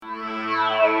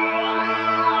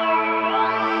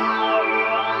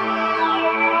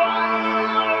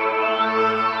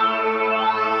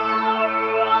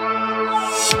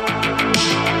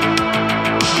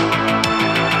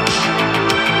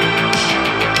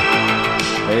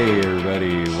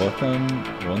welcome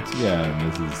once again.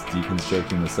 This is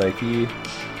Deconstructing the Psyche.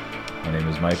 My name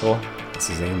is Michael. This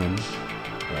is Eamon.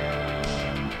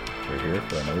 And we're here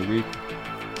for another week.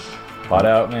 Hot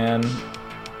out, man.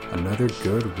 Another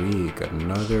good week.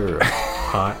 Another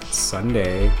hot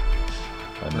Sunday.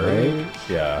 Right?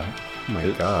 Yeah. Oh my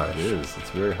gosh. It is. It's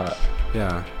very hot.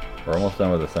 Yeah. We're almost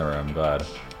done with the summer. I'm glad.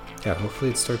 Yeah,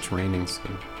 hopefully it starts raining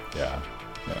soon. Yeah.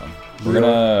 We're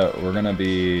gonna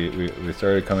be we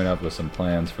started coming up with some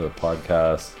plans for the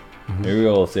podcast. Mm-hmm. Maybe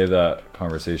we'll save that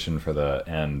conversation for the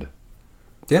end.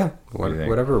 Yeah, What do you think?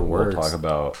 whatever works. We'll talk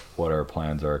about what our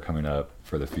plans are coming up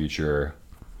for the future.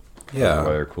 Yeah, As the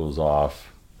weather cools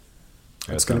off.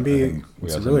 it's really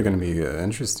gonna be an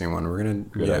interesting one. We're gonna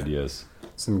good ideas.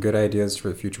 Some good ideas for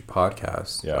the future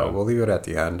podcast. Yeah, we'll leave it at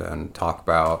the end and talk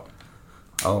about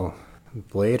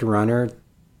Blade Runner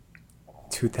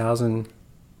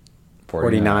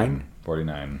 2049.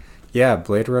 49. Yeah,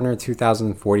 Blade Runner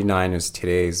 2049 is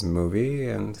today's movie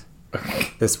and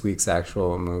this week's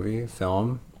actual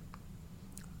film.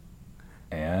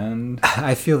 And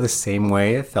I feel the same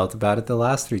way I felt about it the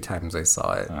last 3 times I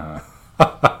saw it.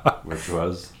 Which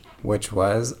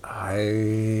was?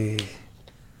 I'd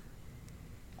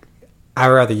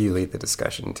rather you lead the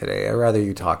discussion today. I'd rather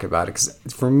you talk about it, because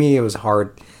for me it was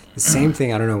hard. The same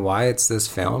thing. I don't know why it's this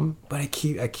film, but I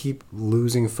keep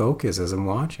losing focus as I'm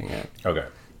watching it. Okay.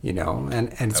 You know,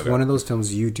 and it's one of those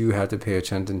films you do have to pay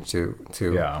attention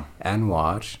to and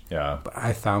watch. Yeah. But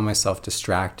I found myself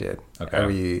distracted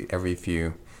every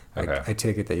few. Okay. I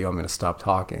take it that you want me to stop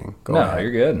talking. Go ahead. No,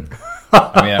 you're good.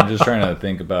 I mean, I'm just trying to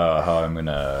think about how I'm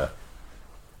gonna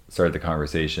start the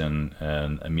conversation,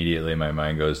 and immediately my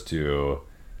mind goes to.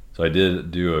 So I did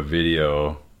do a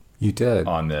video. You did.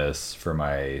 On this for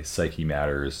my Psyche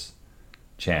Matters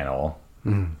channel.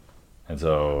 Mm. And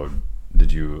so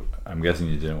I'm guessing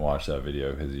you didn't watch that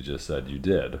video because you just said you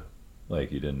did.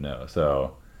 Like you didn't know.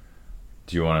 So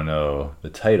do you want to know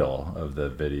the title of the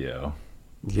video?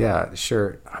 Yeah,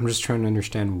 sure. I'm just trying to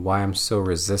understand why I'm so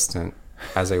resistant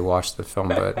as I watch the film,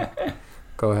 but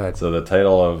go ahead. So the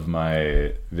title of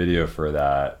my video for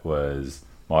that was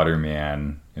Modern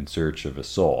Man in Search of a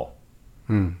Soul.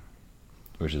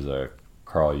 Which is a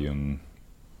Carl Jung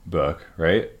book,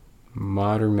 right?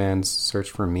 Modern Man's Search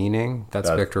for Meaning?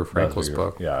 That's Viktor Frankl's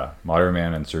book. Yeah, Modern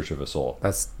Man in Search of a Soul.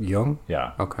 That's Jung?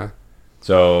 Yeah. Okay.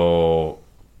 So,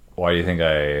 why do you think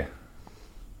I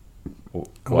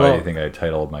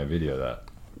titled my video that?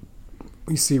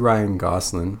 You see Ryan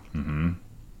Gosling.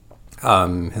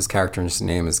 Mm-hmm. His character's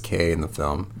name is Kay in the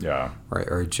film. Yeah. Right,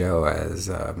 or Joe, as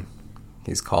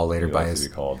he's called later by his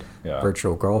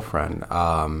virtual girlfriend.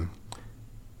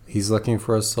 He's looking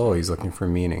for a soul. He's looking for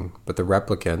meaning. But the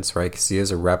replicants, right, because he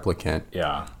is a replicant,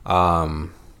 are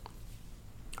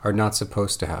not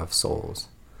supposed to have souls,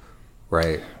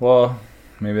 right? Well,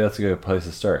 maybe that's a good place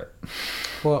to start.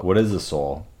 Well, what is a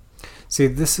soul? See,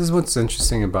 this is what's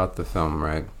interesting about the film,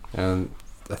 right? And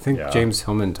I think James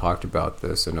Hillman talked about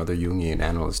this, and other Jungian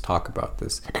analysts talk about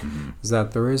this, is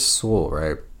that there is soul,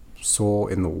 right? Soul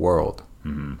in the world,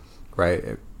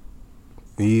 right?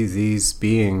 These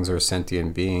beings are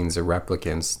sentient beings, are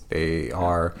replicants.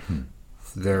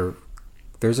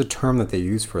 There's a term that they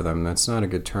use for them. That's not a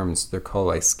good term. They're called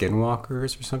like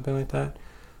skinwalkers or something like that.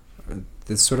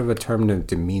 It's sort of a term to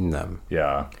demean them.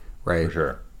 Yeah, right. For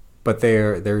sure. But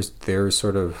they're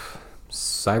sort of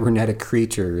cybernetic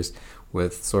creatures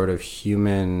with sort of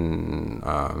human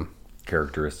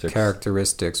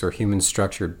characteristics or human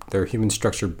structured. They're human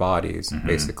structured bodies,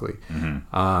 basically.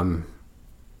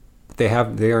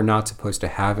 They are not supposed to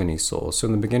have any souls. So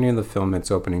in the beginning of the film, it's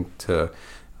opening to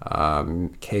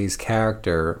Kay's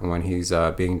character when he's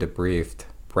being debriefed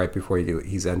right before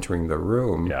he's entering the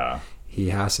room. Yeah, he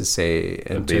has to say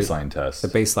the baseline test. The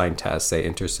baseline test, say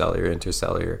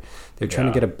intercellular. They're trying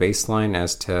to get a baseline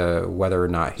as to whether or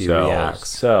not he reacts.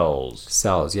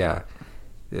 Cells. Yeah.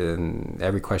 In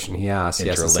every question he asks, he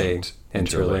has to say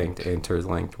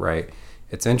interlinked. Right.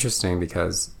 It's interesting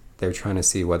because they're trying to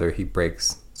see whether he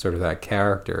breaks sort of that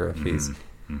character, if he's,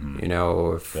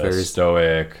 if there's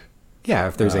stoic,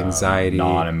 if there's anxiety,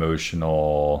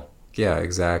 non-emotional,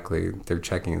 exactly. They're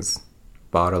checking his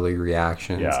bodily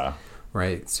reactions,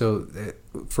 right. So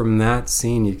from that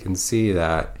scene, you can see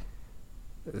that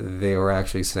they were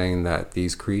actually saying that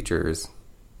these creatures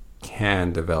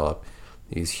can develop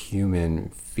these human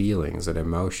feelings and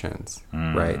emotions,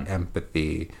 right?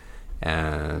 Empathy.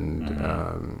 And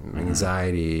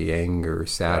anxiety, anger,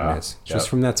 sadness. Just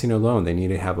from that scene alone, they need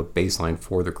to have a baseline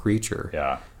for the creature.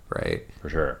 Yeah. Right? For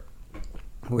sure.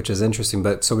 Which is interesting.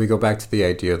 But so we go back to the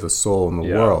idea of the soul in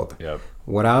the world. Yep.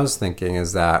 What I was thinking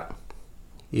is that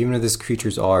even if these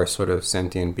creatures are sort of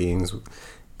sentient beings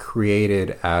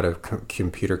created out of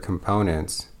computer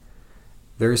components,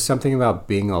 there's something about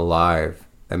being alive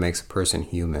that makes a person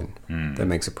human, that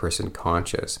makes a person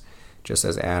conscious, just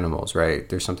as animals, right?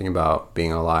 There's something about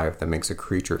being alive that makes a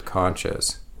creature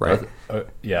conscious, right?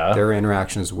 Yeah. Their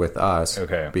interactions with us,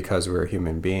 okay, because we're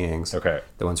human beings, okay,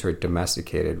 the ones who are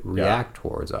domesticated, react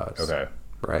towards us, okay,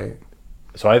 right?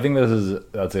 So I think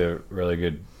that's a really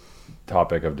good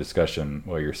topic of discussion.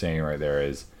 What you're saying right there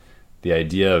is the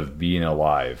idea of being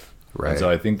alive. Right. And so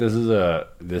I think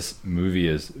this movie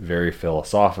is very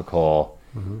philosophical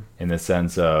in the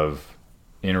sense of,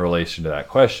 in relation to that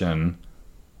question,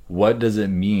 what does it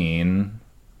mean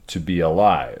to be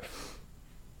alive?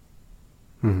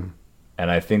 And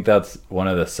I think that's one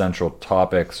of the central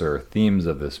topics or themes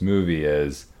of this movie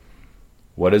is,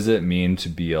 what does it mean to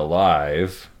be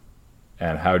alive?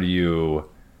 And how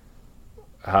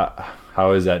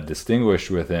is that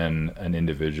distinguished within an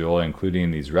individual,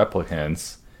 including these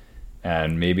replicants?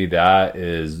 And maybe that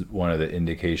is one of the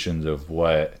indications of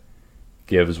what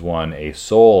gives one a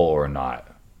soul or not.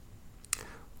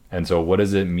 And so what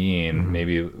does it mean?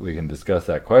 Maybe we can discuss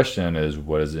that question, is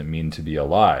what does it mean to be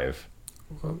alive?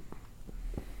 Well,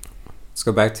 let's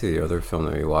go back to the other film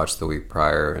that we watched the week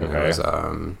prior. And it was,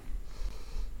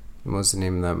 what was the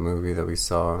name of that movie that we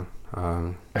saw?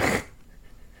 I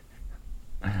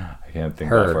can't think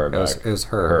that far back. It was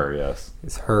Her. Her, yes.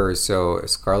 It's Her. So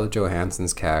Scarlett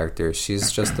Johansson's character,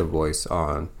 she's just the voice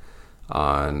on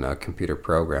a computer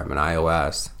program, an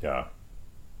iOS. Yeah.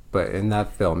 But in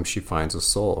that film, she finds a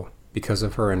soul because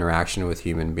of her interaction with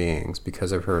human beings,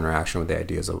 because of her interaction with the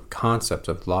ideas of concepts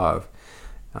of love,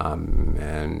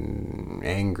 and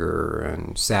anger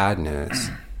and sadness,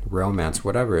 romance,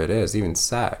 whatever it is, even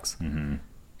sex.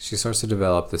 She starts to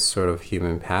develop this sort of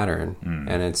human pattern.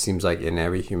 And it seems like in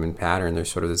every human pattern,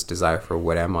 there's sort of this desire for,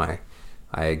 what am I?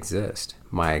 I exist.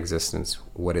 My existence.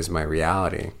 What is my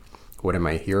reality? What am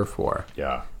I here for?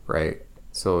 Yeah. Right?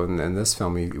 So in this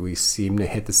film, we seem to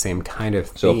hit the same kind of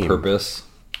theme. So purpose.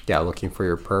 Yeah, looking for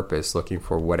your purpose, looking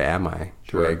for, what am I?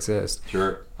 Do I exist?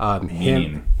 Sure.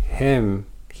 Him,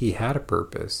 he had a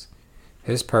purpose.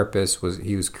 His purpose was,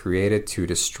 he was created to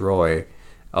destroy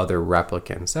other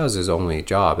replicants. That was his only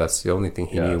job. That's the only thing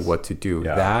he knew what to do.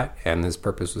 Yeah. That, and his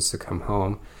purpose was to come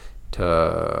home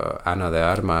to Ana de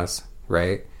Armas,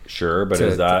 right? Sure, but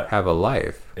to have a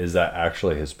life. Is that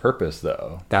actually his purpose,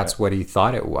 though? That's what he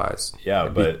thought it was. Yeah,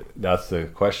 but that's the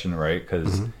question, right?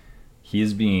 Because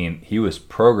he was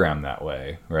programmed that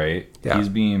way, right? Yeah.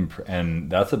 And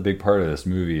that's a big part of this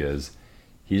movie is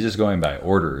he's just going by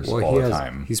orders all the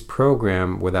time. He's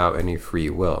programmed without any free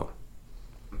will.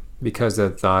 Because the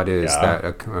thought is that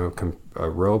a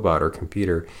robot or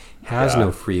computer has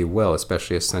no free will,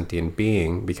 especially a sentient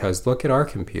being, because look at our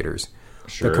computers.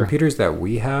 Sure. The computers that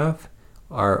we have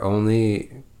are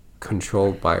only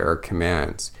controlled by our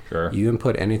commands. Sure. You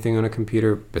input anything on a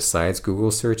computer besides Google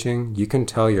searching, you can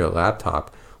tell your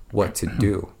laptop what to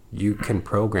do. You can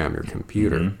program your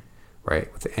computer,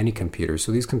 right, with any computer.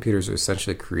 So these computers are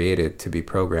essentially created to be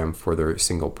programmed for their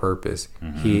single purpose.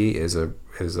 He is a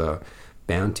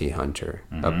bounty hunter,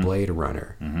 a blade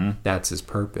runner. That's his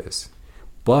purpose.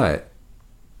 But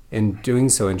in doing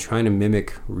so, in trying to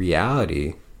mimic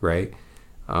reality, right,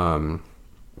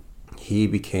 he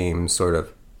became sort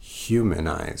of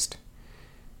humanized.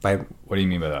 What do you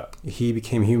mean by that? He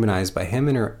became humanized by him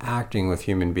interacting with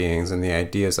human beings and the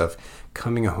ideas of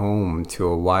coming home to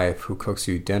a wife who cooks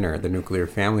you dinner, the nuclear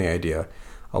family idea.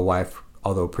 A wife,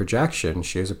 although projection,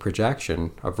 she is a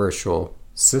projection, a virtual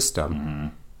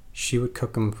system. She would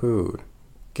cook him food,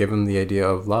 give him the idea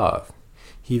of love.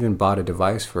 He even bought a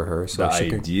device for her. So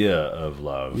the idea of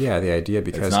love. Yeah, the idea,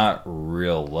 because it's not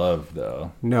real love,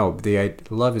 though. No,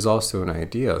 love is also an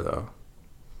idea, though.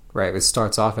 Right? It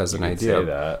starts off as an idea. Say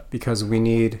that. Because we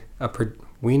need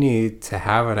to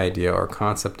have an idea or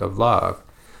concept of love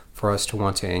for us to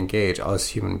want to engage, us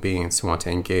human beings to want to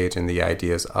engage in the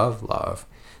ideas of love.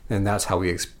 And that's how we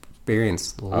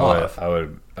experience love.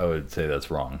 I would say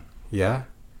that's wrong. Yeah?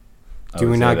 Do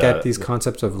we not get these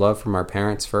concepts of love from our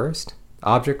parents first?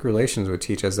 Object relations would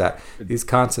teach us that these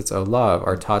concepts of love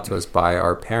are taught to us by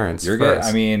our parents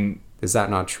first. Is that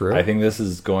not true? I think this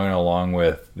is going along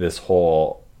with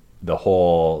the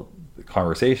whole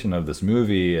conversation of this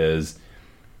movie is,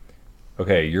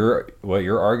 okay, what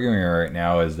you're arguing right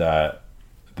now is that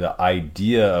the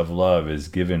idea of love is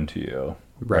given to you,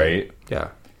 right? Yeah.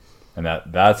 And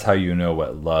that's how you know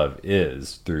what love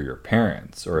is, through your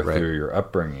parents or through your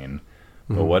upbringing.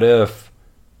 But what if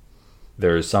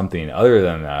there's something other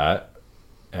than that,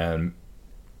 and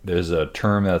there's a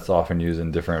term that's often used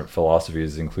in different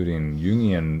philosophies, including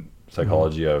Jungian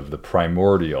psychology, of the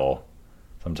primordial,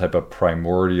 some type of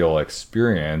primordial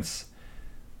experience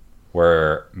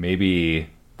where maybe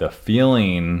the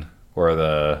feeling or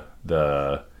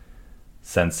the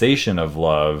sensation of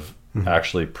love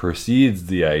actually precedes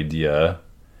the idea,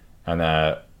 and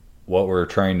that what we're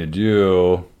trying to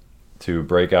do to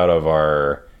break out of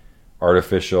our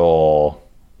artificial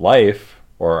life,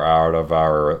 or out of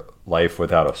our life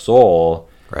without a soul,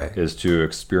 right, is to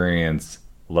experience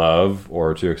love,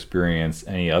 or to experience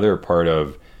any other part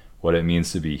of what it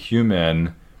means to be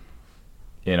human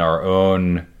in our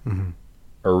own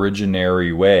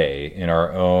originary way, in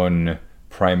our own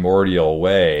primordial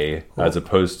way, as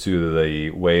opposed to the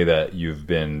way that you've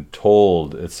been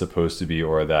told it's supposed to be,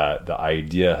 or that the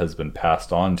idea has been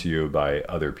passed on to you by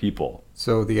other people.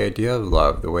 So the idea of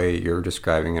love, the way you're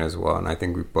describing it as well, and I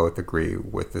think we both agree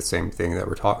with the same thing that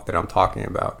that I'm talking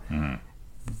about.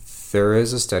 There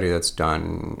is a study that's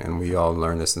done, and we all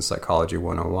learned this in Psychology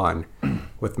 101,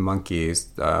 with monkeys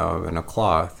in a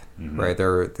cloth, right?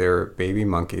 They're baby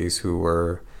monkeys who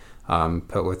were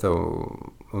put with a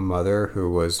mother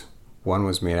one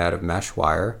was made out of mesh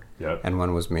wire, and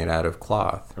one was made out of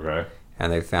cloth. Okay.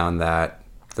 And they found that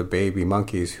the baby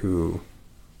monkeys who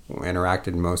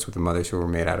interacted most with the mothers who were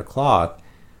made out of cloth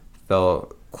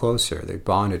felt closer. They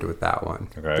bonded with that one.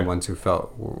 Okay. The ones who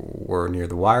were near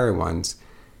the wire ones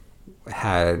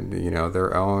had,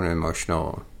 their own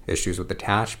emotional issues with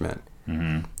attachment.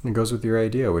 It goes with your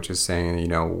idea, which is saying,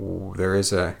 there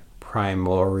is a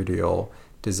primordial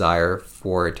desire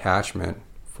for attachment,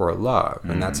 for love.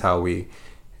 And that's how we,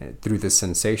 through the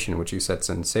sensation, which you said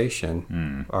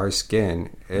sensation, our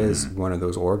skin is one of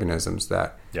those organisms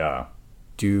that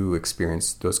do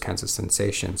experience those kinds of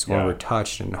sensations. When we're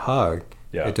touched and hugged,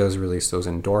 it does release those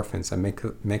endorphins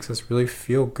that makes us really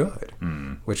feel good,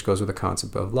 which goes with the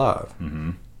concept of love.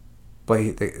 But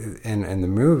in the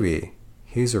movie,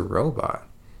 he's a robot.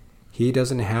 He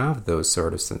doesn't have those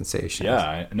sort of sensations.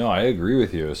 I agree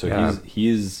with you. So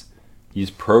he's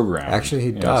programmed. Actually,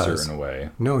 he does. In a certain way.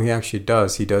 No, he actually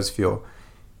does. He does feel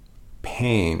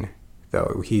pain,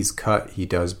 though. He's cut. He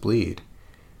does bleed.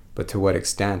 But to what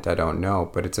extent, I don't know.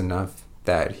 But it's enough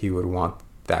that he would want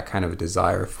that kind of a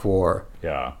desire for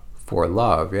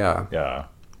love.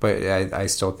 But I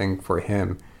still think for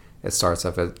him, it starts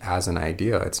off as an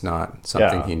idea. It's not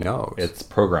something he knows. It's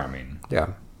programming. Yeah.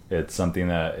 It's something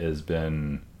that has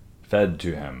been fed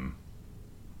to him,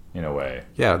 in a way.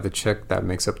 Yeah, the chick that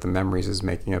makes up the memories is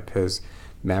making up his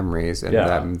memories,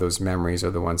 and those memories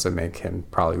are the ones that make him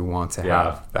probably want to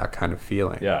have that kind of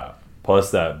feeling. Yeah.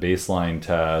 Plus that baseline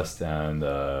test, and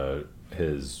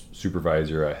his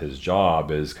supervisor at his job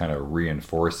is kind of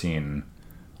reinforcing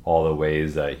all the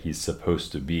ways that he's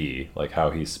supposed to be, like how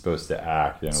he's supposed to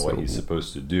act and what he's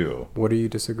supposed to do. What are you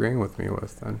disagreeing with me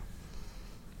with then?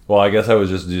 Well, I guess I was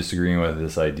just disagreeing with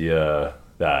this idea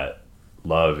that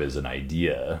love is an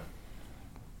idea.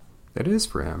 It is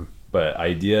for him. But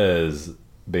idea is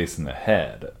based in the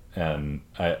head. And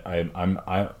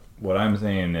what I'm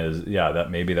saying is, that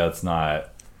maybe that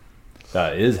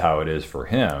is how it is for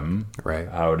him, right?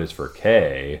 How it is for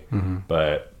Kay.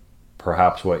 But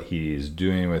perhaps what he's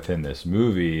doing within this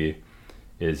movie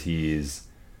is he's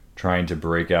trying to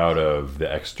break out of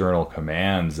the external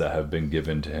commands that have been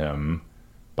given to him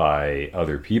by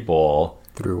other people.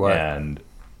 Through what? And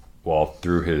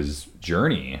through his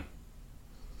journey.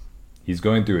 He's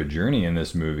going through a journey in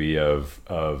this movie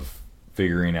of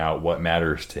figuring out what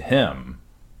matters to him,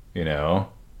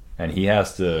 and he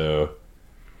has to,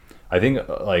 I think,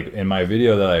 like in my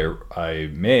video that I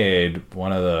made,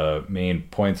 one of the main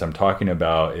points I'm talking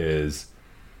about is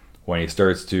when he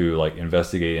starts to like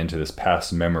investigate into this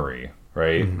past memory,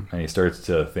 right? And he starts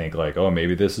to think like, oh,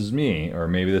 maybe this is me, or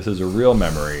maybe this is a real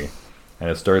memory. And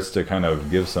it starts to kind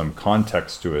of give some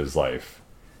context to his life.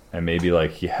 And maybe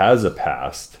like he has a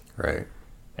past. Right.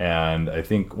 And I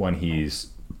think when he's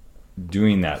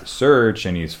doing that search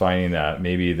and he's finding that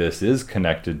maybe this is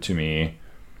connected to me,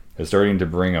 it's starting to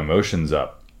bring emotions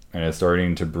up. And it's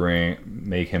starting to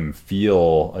make him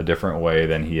feel a different way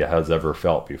than he has ever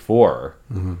felt before.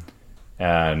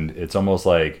 And it's almost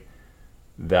like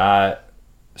that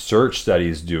search that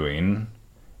he's doing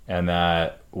and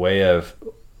that way of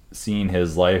seeing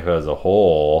his life as a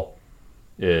whole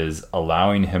is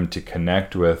allowing him to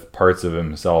connect with parts of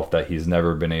himself that he's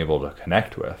never been able to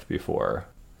connect with before.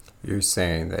 You're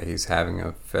saying that he's having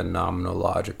a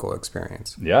phenomenological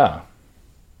experience. Yeah.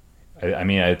 I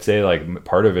mean, I'd say like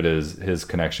part of it is his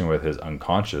connection with his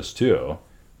unconscious too,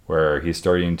 where he's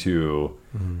starting to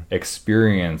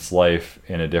experience life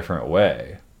in a different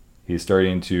way. He's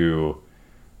starting to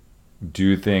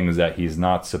do things that he's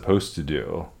not supposed to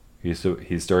do.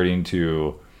 He's starting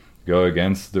to go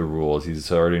against the rules. He's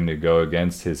starting to go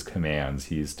against his commands.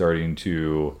 He's starting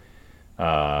to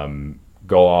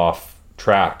go off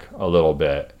track a little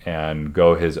bit and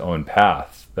go his own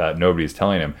path that nobody's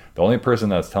telling him. The only person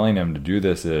that's telling him to do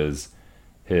this is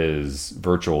his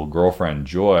virtual girlfriend,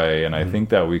 Joy. And I think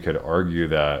that we could argue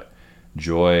that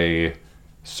Joy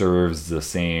serves the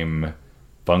same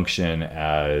function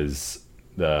as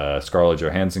the Scarlett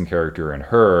Johansson character in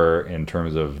Her, in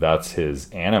terms of that's his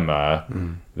anima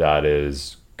that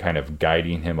is kind of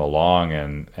guiding him along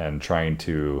and trying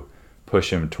to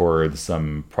push him towards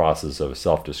some process of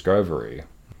self-discovery.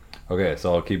 Okay,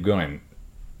 so I'll keep going.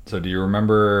 So do you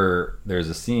remember there's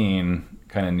a scene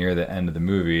kind of near the end of the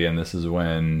movie, and this is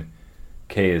when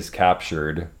Kay is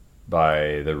captured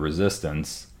by the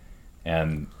Resistance,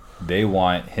 and they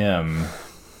want him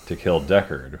to kill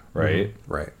Deckard, right?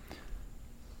 Right.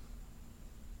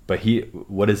 But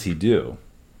what does he do?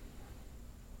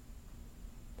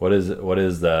 What is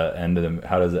the end of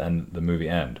how does the movie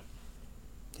end?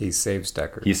 He saves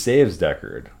Deckard. He saves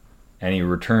Deckard, and he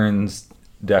returns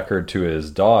Deckard to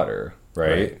his daughter,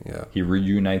 right? Yeah. He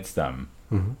reunites them.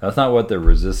 That's not what the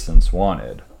Resistance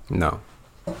wanted. No.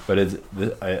 But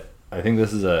I think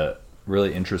this is a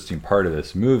really interesting part of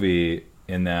this movie,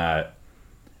 in that,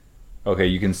 okay,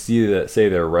 you can see that, say,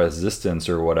 their resistance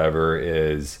or whatever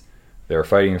is they're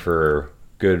fighting for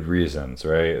good reasons,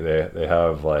 right? They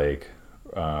have like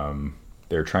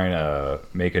they're trying to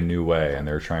make a new way, and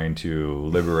they're trying to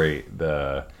liberate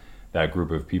that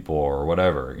group of people or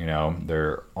whatever,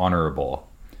 they're honorable.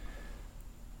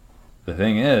 The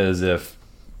thing is, if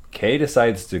Kay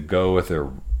decides to go with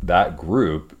that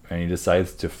group and he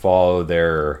decides to follow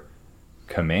their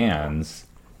commands,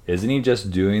 isn't he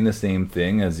just doing the same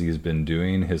thing as he's been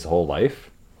doing his whole life?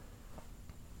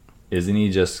 Isn't he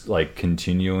just like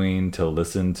continuing to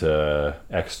listen to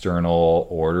external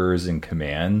orders and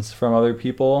commands from other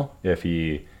people if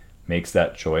he makes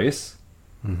that choice?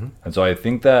 And so I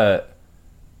think that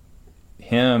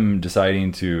him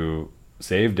deciding to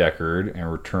save Deckard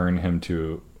and return him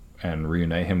to and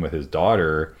reunite him with his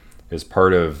daughter is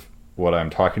part of what I'm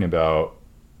talking about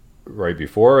right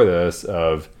before this,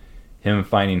 of him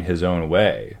finding his own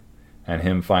way and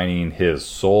him finding his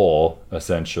soul,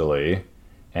 essentially,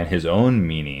 and his own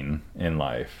meaning in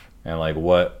life, and like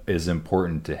what is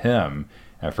important to him.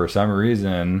 And for some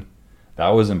reason, that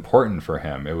was important for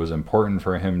him. It was important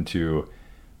for him to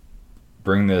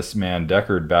bring this man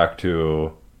Deckard back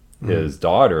to his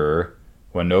daughter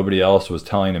when nobody else was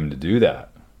telling him to do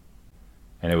that.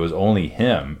 And it was only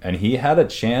him. And he had a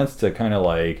chance to kind of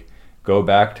like go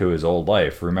back to his old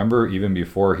life. Remember, even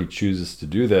before he chooses to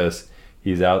do this,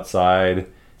 he's outside,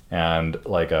 and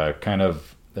like a kind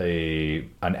of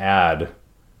an ad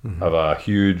of a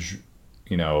huge,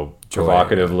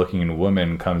 provocative looking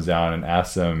woman comes down and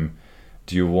asks him,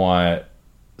 do you want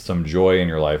some joy in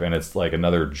your life? And it's like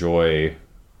another joy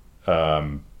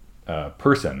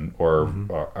person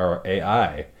or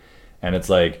AI. And it's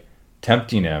like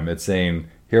tempting him. It's saying,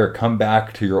 here, come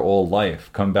back to your old life.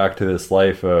 Come back to this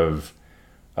life of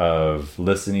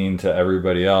listening to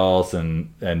everybody else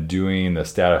and doing the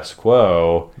status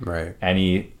quo. Right. And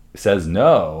he says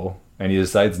no, and he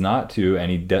decides not to,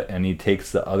 and he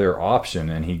takes the other option,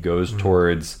 and he goes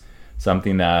towards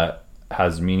something that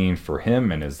has meaning for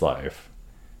him in his life.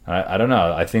 I don't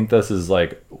know. I think this is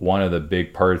like one of the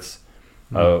big parts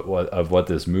of what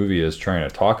this movie is trying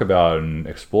to talk about and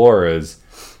explore, is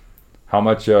how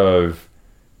much of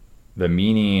the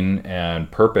meaning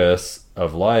and purpose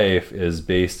of life is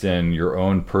based in your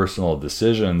own personal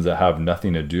decisions that have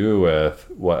nothing to do with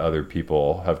what other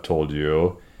people have told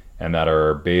you, and that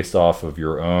are based off of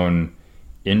your own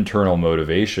internal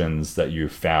motivations that you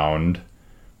found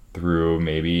through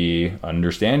maybe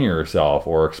understanding yourself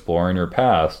or exploring your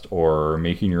past or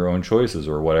making your own choices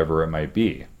or whatever it might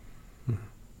be.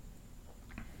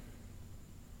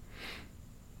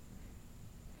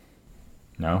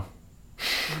 No?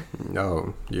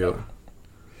 No, you.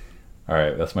 All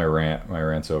right, that's my rant. My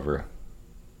rant's over.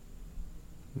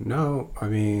 No, I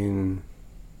mean,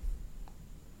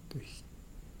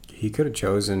 he could have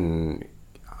chosen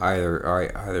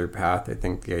either path. I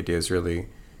think the idea is really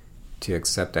to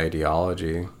accept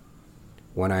ideology.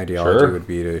 One ideology would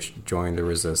be to join the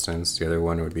resistance. The other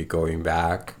one would be going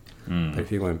back. But if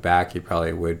he went back, he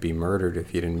probably would be murdered if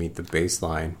he didn't meet the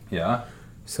baseline. Yeah.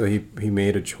 So he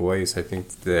made a choice. I think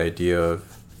the idea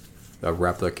of a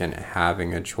replicant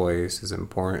having a choice is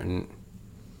important,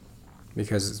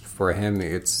 because for him,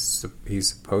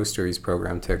 he's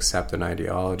programmed to accept an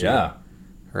ideology. Yeah.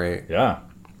 Right? Yeah.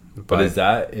 But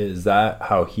is that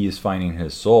how he's finding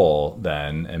his soul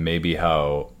then, and maybe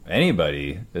how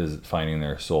anybody is finding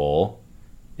their soul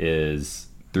is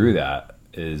through that,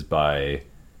 is by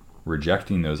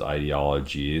rejecting those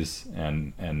ideologies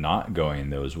and not going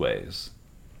those ways.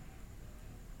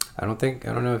 I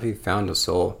don't know if he found a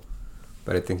soul,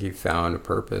 but I think he found a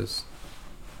purpose.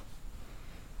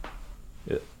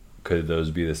 Could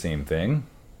those be the same thing?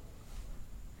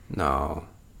 No.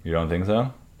 You don't think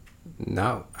so?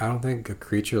 No, I don't think a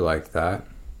creature like that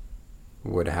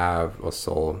would have a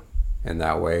soul in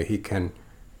that way. He can...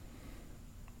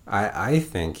 I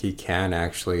think he can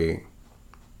actually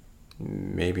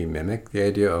maybe mimic the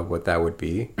idea of what that would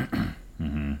be.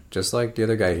 Mm-hmm. Just like the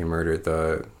other guy he murdered,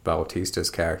 the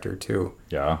Bautista's character, too.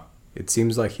 Yeah. It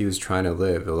seems like he was trying to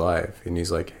live a life. And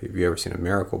he's like, have you ever seen a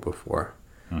miracle before?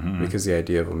 Mm-hmm. Because the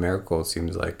idea of a miracle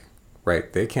seems like,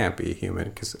 right, they can't be human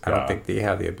because I don't think they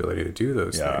have the ability to do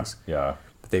those things. Yeah.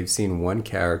 But they've seen one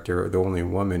character, the only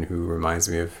woman who reminds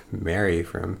me of Mary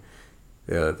from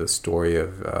the story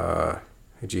of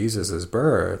Jesus'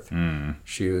 birth. Mm.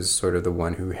 She was sort of the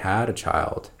one who had a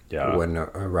child. Yeah. When a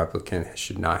replicant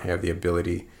should not have the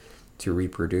ability to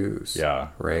reproduce. Yeah.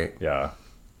 Right? Yeah.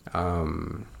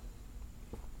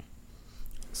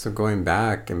 So going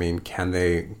back, I mean, can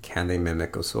they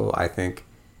mimic a soul? I think.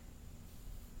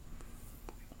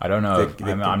 I don't know.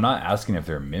 I'm not asking if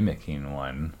they're mimicking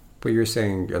one. But you're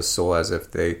saying a soul as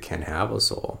if they can have a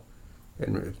soul.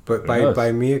 But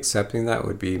by me accepting that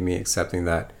would be me accepting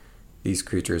that these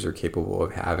creatures are capable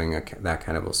of having that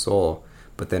kind of a soul.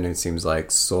 But then it seems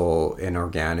like soul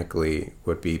inorganically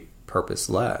would be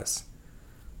purposeless,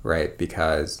 right?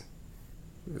 Because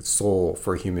soul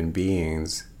for human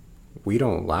beings, we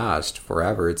don't last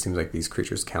forever. It seems like these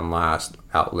creatures can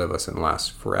outlive us and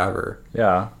last forever.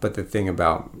 Yeah. But the thing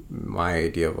about my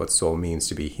idea of what soul means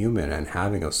to be human and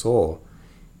having a soul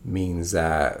means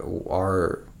that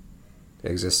our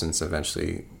existence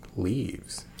eventually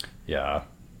leaves. Yeah.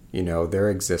 You know, their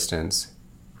existence,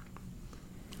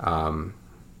 I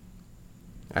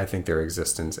think their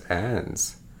existence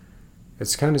ends.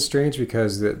 It's kind of strange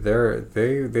because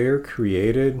they're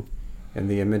created in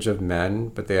the image of men,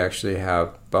 but they actually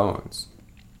have bones.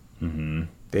 Mm-hmm.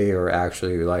 They are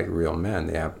actually like real men.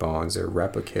 They have bones. They're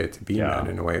replicated to be men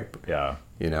in a way. Yeah.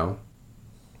 You know?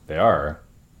 They are.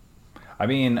 I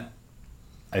mean,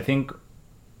 I think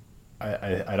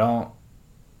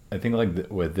I think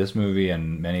like with this movie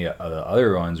and many of the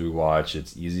other ones we watch,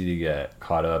 it's easy to get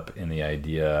caught up in the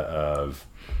idea of,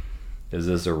 is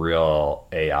this a real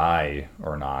AI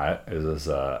or not? Is this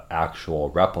a actual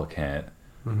replicant?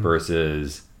 Mm-hmm.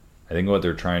 Versus, I think what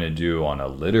they're trying to do on a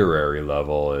literary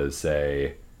level is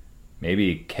say,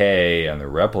 maybe K and the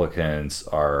replicants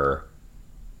are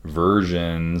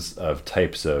versions of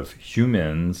types of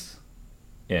humans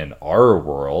in our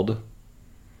world,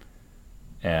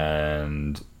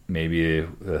 and maybe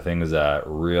the things that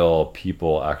real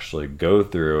people actually go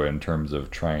through in terms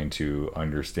of trying to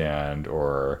understand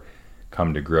or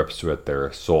come to grips with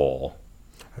their soul.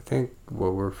 I think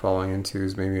what we're falling into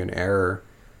is maybe an error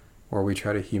where we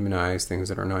try to humanize things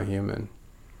that are not human.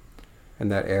 And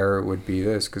that error would be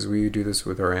this, because we do this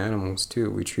with our animals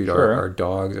too. We treat our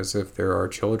dogs as if they're our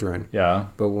children. Yeah.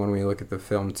 But when we look at the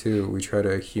film too, we try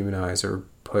to humanize or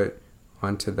put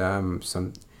onto them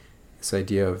this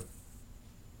idea of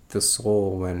the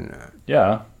soul when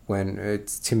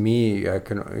it's, to me,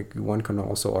 one can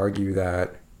also argue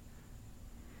that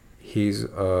he's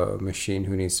a machine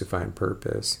who needs to find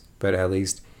purpose, but at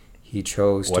least he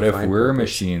chose to find purpose. What if we're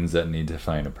machines that need to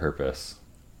find a purpose?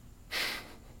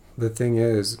 The thing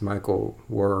is, Michael,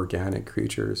 we're organic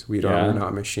creatures. We're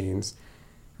not machines,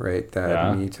 right,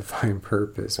 that need to find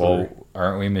purpose. Well,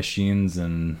 aren't we machines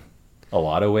in a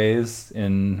lot of ways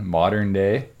in modern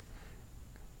day?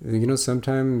 You know,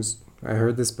 sometimes I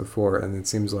heard this before, and it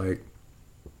seems like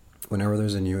whenever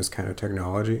there's a newest kind of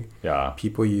technology,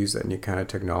 people use that new kind of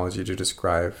technology to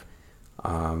describe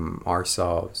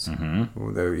ourselves.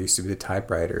 Mm-hmm. There used to be the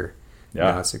typewriter.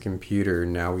 Now it's a computer.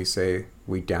 Now we say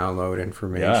we download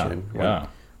information.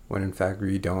 When in fact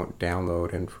we don't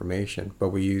download information, but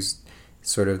we use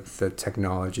sort of the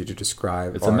technology to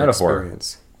describe our metaphor.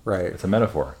 Experience. Right. It's a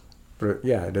metaphor. But it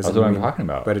doesn't. That's what I'm talking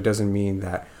about. But it doesn't mean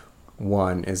that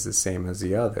one is the same as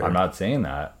the other. I'm not saying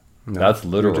that. No, that's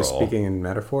literal. You're just speaking in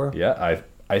metaphor? Yeah,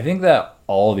 I think that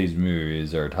all these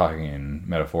movies are talking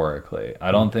metaphorically.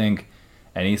 I don't think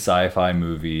any sci-fi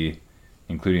movie,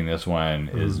 including this one,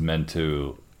 is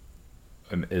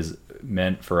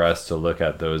meant for us to look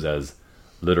at those as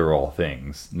literal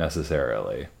things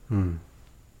necessarily.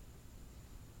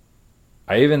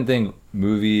 I even think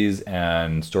movies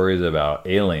and stories about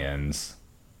aliens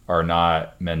are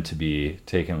not meant to be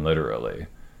taken literally.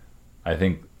 I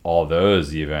think all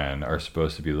those even are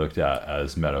supposed to be looked at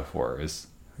as metaphors.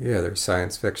 Yeah, they're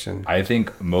science fiction. I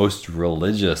think most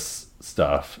religious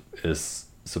stuff is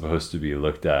supposed to be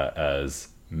looked at as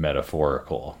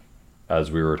metaphorical,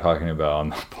 as we were talking about on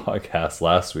the podcast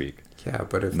last week. Yeah,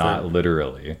 but if not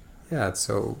literally. Yeah,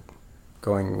 so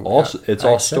going also it's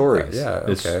all stories. That.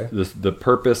 Yeah, okay. It's the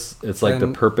purpose. It's like the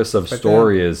purpose of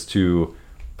story is to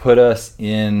put us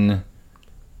in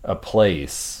a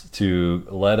place, to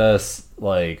let us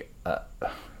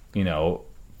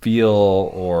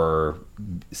feel or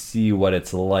see what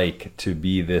it's like to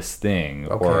be this thing,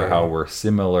 or how we're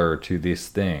similar to this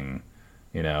thing,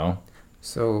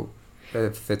 So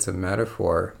if it's a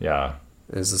metaphor,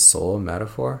 is the soul a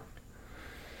metaphor?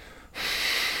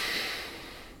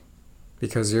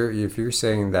 Because if you're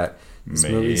saying that this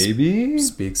movie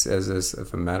speaks as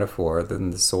if a metaphor,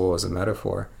 then the soul is a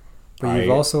metaphor. But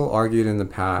you've also argued in the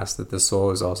past that the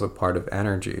soul is also part of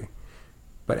energy.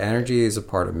 But energy is a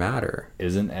part of matter.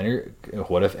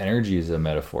 What if energy is a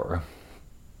metaphor?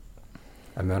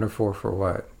 A metaphor for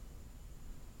what?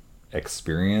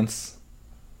 Experience?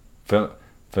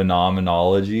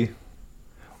 Phenomenology?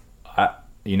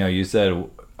 You said,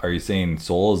 are you saying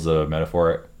soul is a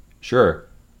metaphor? Sure.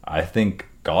 I think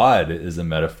God is a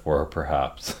metaphor,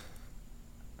 perhaps.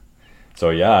 So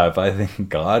yeah, if I think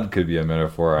God could be a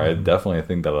metaphor, I definitely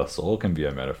think that a soul can be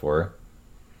a metaphor.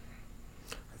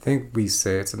 I think we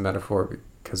say it's a metaphor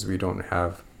because we don't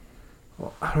have...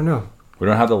 Well, I don't know. We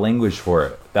don't have the language for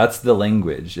it. That's the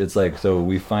language. It's like, so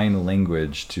we find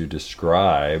language to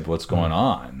describe what's going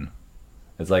on.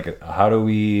 It's like, how do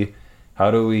we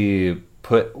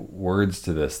put words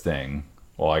to this thing?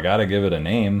 Well, I got to give it a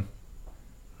name.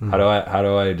 How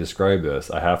do I describe this?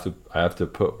 I have to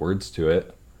put words to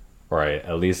it, or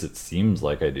at least it seems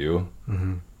like I do.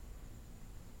 Mm-hmm.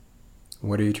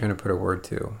 What are you trying to put a word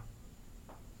to?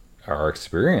 Our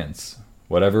experience,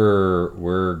 whatever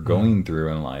we're going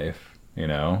through in life,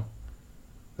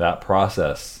 that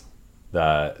process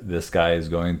that this guy is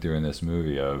going through in this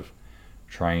movie of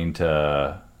trying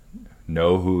to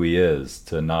know who he is,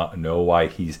 to not know why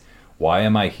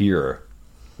am I here?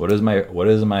 What is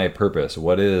my purpose?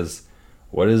 What is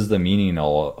the meaning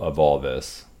of all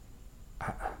this?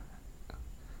 I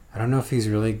don't know if he's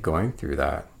really going through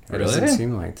that. It doesn't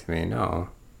seem like to me, no.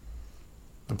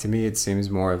 And to me, it seems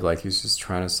more of like he's just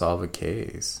trying to solve a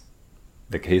case.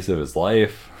 The case of his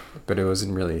life. But it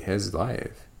wasn't really his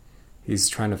life. He's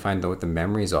trying to find out what the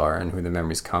memories are and who the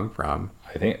memories come from.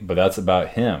 I think, but that's about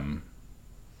him.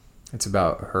 It's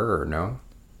about her, no?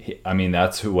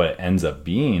 That's what it ends up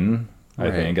being, I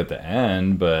think, at the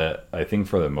end. But I think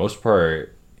for the most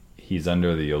part, he's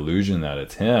under the illusion that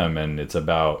it's him, and it's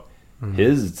about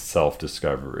his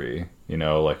self-discovery.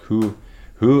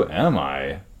 Who am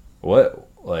I? What,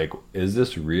 is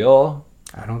this real?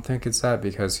 I don't think it's that,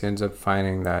 because he ends up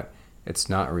finding that it's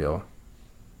not real.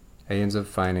 He ends up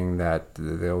finding that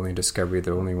the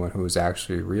only one who was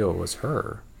actually real was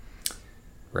her.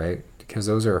 Right? Because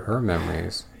those are her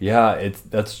memories. Yeah,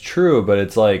 that's true, but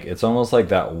it's almost like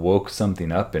that woke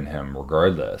something up in him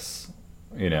regardless.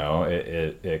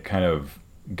 It kind of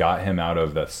got him out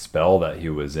of the spell that he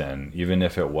was in, even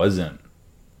if it wasn't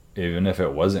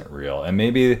real. And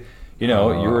maybe, you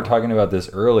were talking about this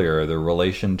earlier, the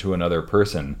relation to another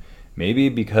person. Maybe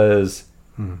because,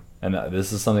 and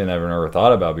this is something I've never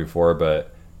thought about before,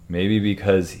 but maybe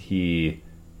because he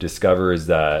discovers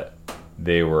that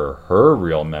they were her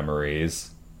real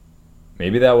memories,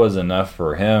 maybe that was enough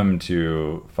for him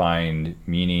to find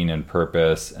meaning and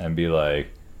purpose and be like,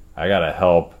 I gotta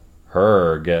help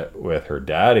her get with her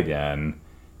dad again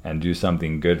and do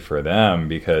something good for them,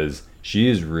 because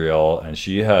she's real and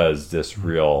she has this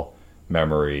real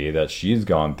memory that she's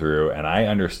gone through, and I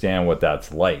understand what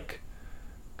that's like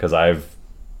because I've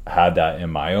had that in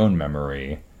my own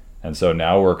memory. And so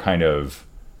now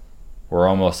we're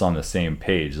almost on the same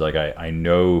page. Like I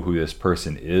know who this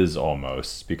person is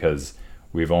almost, because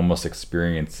we've almost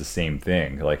experienced the same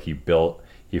thing. Like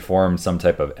he formed some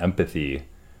type of empathy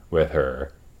with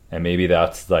her, and maybe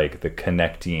that's like the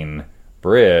connecting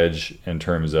bridge in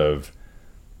terms of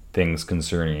things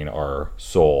concerning our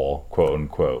soul, quote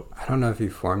unquote. I don't know if he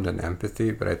formed an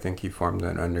empathy, but I think he formed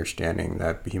an understanding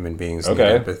that human beings need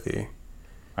empathy.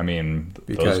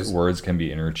 Because those words can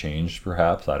be interchanged,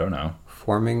 perhaps. I don't know.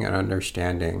 Forming an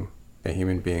understanding that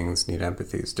human beings need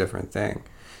empathy is a different thing,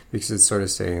 because it's sort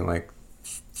of saying like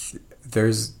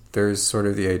there's sort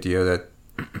of the idea that,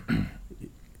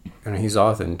 and he's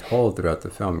often told throughout the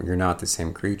film, you're not the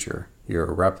same creature, you're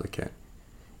a replicant.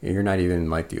 You're not even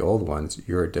like the old ones,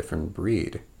 you're a different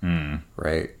breed,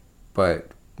 right?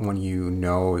 But when you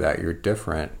know that you're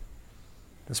different,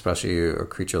 especially a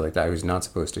creature like that who's not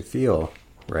supposed to feel,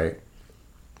 right?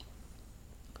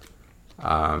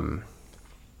 I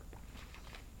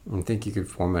think you could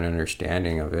form an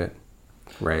understanding of it,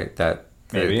 right? That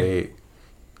maybe.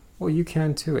 Well, you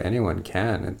can too. Anyone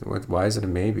can. Why is it a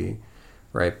maybe,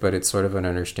 right? But it's sort of an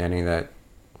understanding that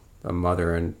a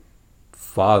mother and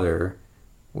father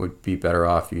would be better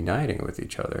off uniting with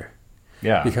each other.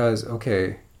 Yeah. Because,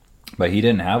 okay. But he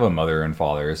didn't have a mother and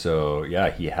father, so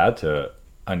yeah, he had to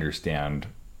understand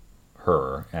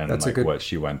her and what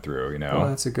she went through, you know? Well,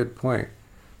 that's a good point.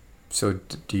 So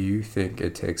do you think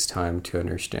it takes time to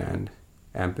understand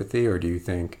empathy, or do you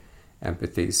think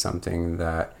empathy is something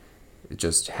that it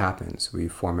just happens? We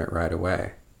form it right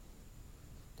away.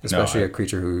 Especially a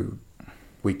creature who,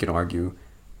 we can argue,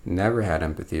 never had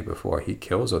empathy before. He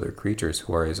kills other creatures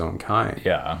who are his own kind.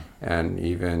 Yeah. And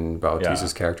even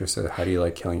Bautista's character said, how do you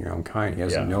like killing your own kind? He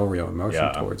has no real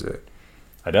emotion towards it.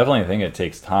 I definitely think it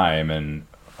takes time, and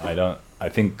I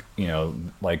think, you know,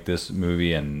 like this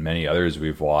movie and many others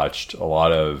we've watched, a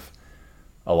lot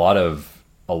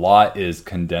is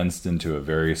condensed into a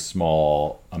very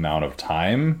small amount of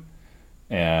time.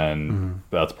 And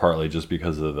that's partly just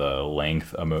because of the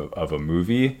length of a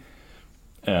movie.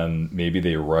 And maybe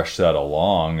they rush that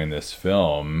along in this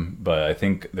film, but I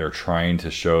think they're trying to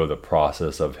show the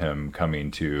process of him coming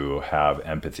to have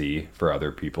empathy for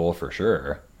other people, for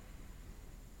sure.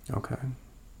 Okay.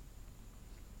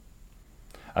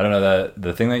 I don't know, that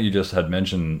the thing that you just had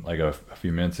mentioned like a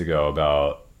few minutes ago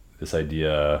about this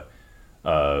idea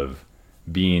of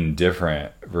being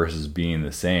different versus being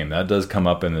the same, that does come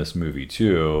up in this movie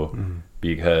too,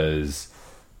 because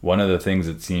one of the things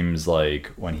it seems like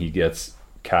when he gets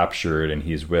captured and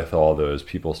he's with all those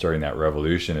people starting that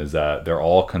revolution is that they're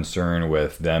all concerned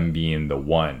with them being the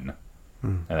one.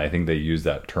 And I think they use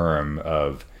that term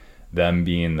of them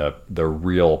being the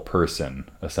real person,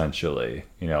 essentially.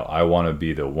 You know, I want to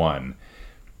be the one.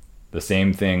 The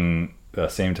same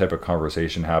type of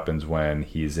conversation happens when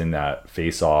he's in that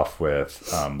face-off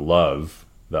with Love,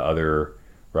 the other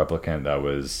replicant that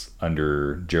was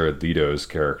under Jared Leto's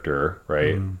character,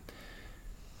 right?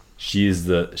 She's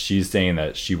saying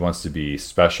that she wants to be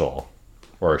special,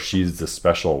 or she's the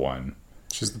special one.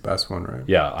 She's the best one, right?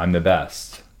 Yeah, I'm the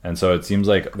best. And so it seems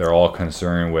like they're all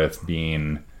concerned with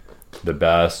being the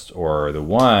best or the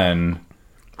one,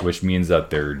 which means that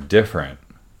they're different.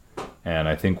 And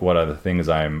I think one of the things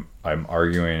I'm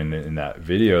arguing in that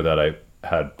video that I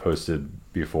had posted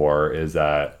before is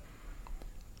that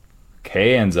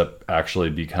Kay ends up actually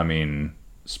becoming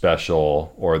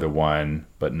special or the one,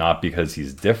 but not because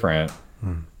he's different,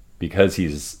 because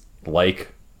he's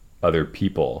like other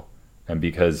people, and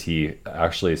because he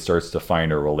actually starts to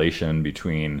find a relation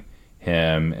between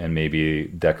him and maybe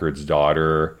Deckard's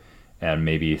daughter, and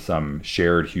maybe some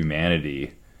shared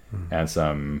humanity and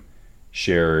some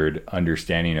shared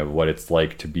understanding of what it's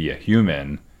like to be a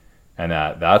human. And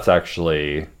that's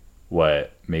actually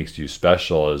what makes you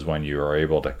special, is when you are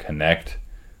able to connect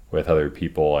with other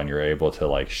people and you're able to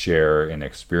like share in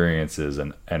experiences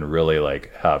and really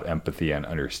like have empathy and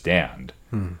understand,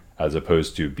 as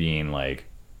opposed to being like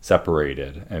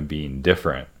separated and being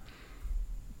different.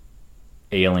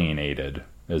 Alienated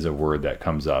is a word that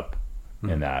comes up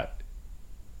in that.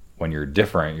 When you're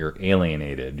different, you're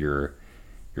alienated.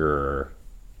 You're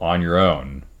on your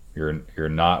own. You're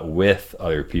not with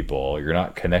other people. You're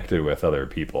not connected with other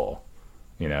people.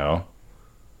 You know?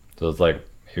 So it's like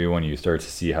maybe when you start to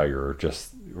see how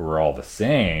we're all the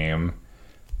same,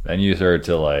 then you start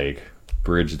to like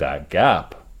bridge that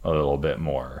gap a little bit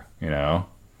more, you know?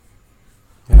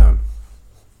 Yeah.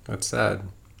 That's sad.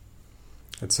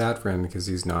 It's sad for him because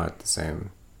he's not the same.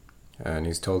 And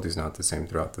he's told he's not the same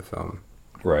throughout the film.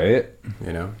 Right.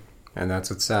 You know? And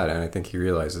that's what's sad. And I think he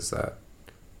realizes that.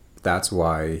 That's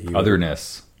why he...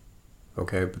 Otherness.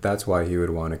 Okay, but that's why he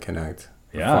would want to connect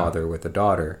a father with a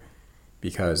daughter.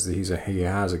 Because he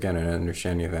has, again, an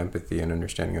understanding of empathy and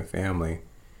understanding of family.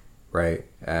 Right?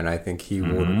 And I think he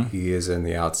is in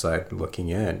the outside looking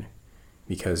in.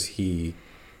 Because he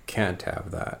can't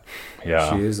have that. Yeah.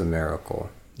 She is a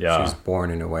miracle. Yeah. She's born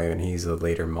in a way, and he's a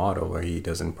later model where he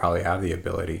doesn't probably have the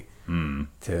ability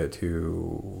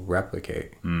to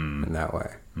replicate in that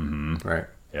way. Right?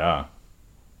 Yeah.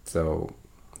 So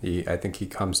I think he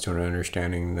comes to an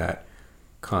understanding that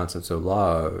concepts of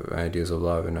love, ideas of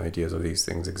love, and ideas of these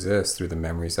things exist through the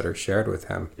memories that are shared with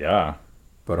him. Yeah.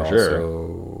 But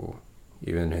also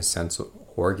even his sense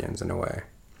organs in a way.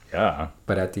 Yeah.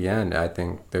 But at the end, I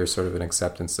think there's sort of an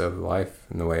acceptance of life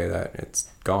in the way that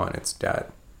it's gone, it's dead.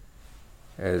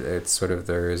 It's sort of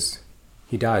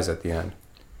he dies at the end.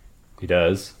 He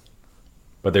does.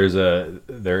 But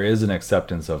there is an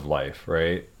acceptance of life,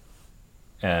 right?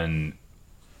 And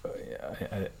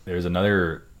there's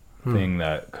another thing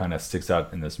that kind of sticks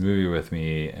out in this movie with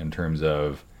me in terms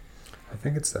of, I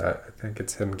think it's that. I think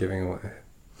it's him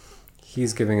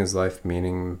he's giving his life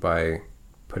meaning by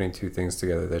putting two things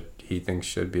together that he thinks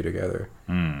should be together.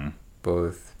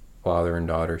 Both father and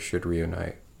daughter should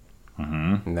reunite.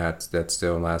 And that's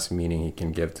the last meaning he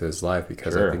can give to his life,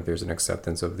 because I think there's an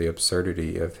acceptance of the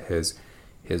absurdity of his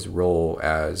role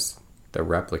as the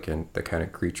replicant, the kind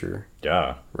of creature.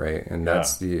 Yeah. Right? And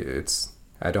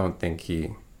I don't think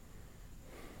he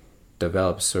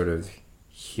develops sort of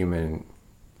human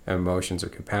emotions or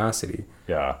capacity.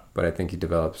 Yeah. But I think he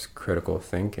develops critical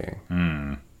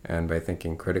thinking. And by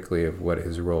thinking critically of what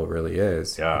his role really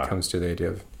is, he comes to the idea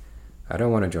of, I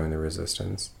don't want to join the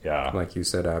resistance. Yeah. Like you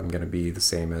said, I'm going to be the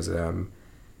same as them,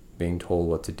 being told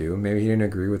what to do. Maybe he didn't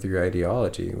agree with your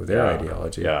ideology, with their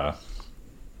ideology. Yeah.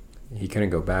 He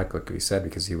couldn't go back, like we said,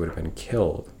 because he would have been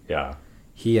killed. Yeah.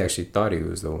 He actually thought he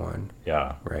was the one.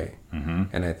 Yeah. Right?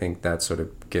 And I think that sort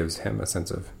of gives him a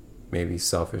sense of maybe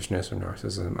selfishness or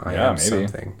narcissism. I am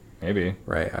something. Maybe.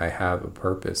 Right? I have a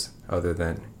purpose other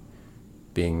than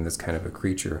being this kind of a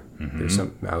creature. There's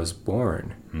I was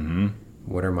born.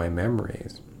 What are my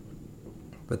memories?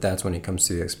 But that's when he comes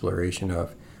to the exploration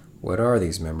of, what are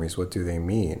these memories? What do they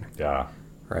mean? Yeah.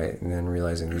 Right? And then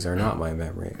realizing these are not my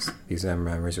memories. These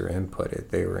memories are inputted.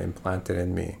 They were implanted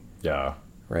in me. Yeah.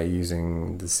 Right?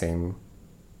 Using the same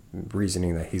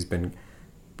reasoning that he's been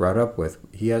brought up with.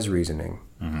 He has reasoning.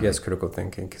 He has critical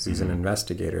thinking because he's an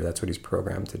investigator. That's what he's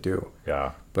programmed to do.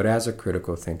 Yeah. But as a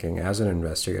critical thinking, as an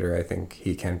investigator, I think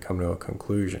he can come to a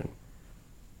conclusion.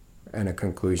 And a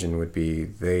conclusion would be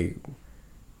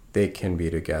they can be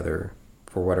together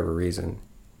for whatever reason.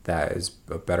 That is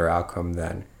a better outcome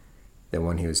than the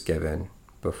one he was given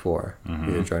before,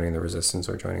 either joining the resistance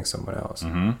or joining someone else.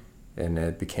 And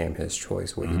it became his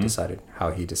choice, what he decided, how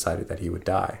he decided that he would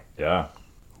die. Yeah.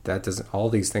 That doesn't, all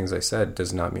these things I said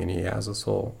does not mean he has a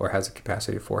soul or has a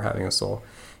capacity for having a soul.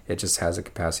 It just has a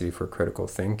capacity for critical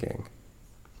thinking.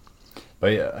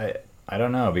 But I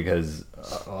don't know, because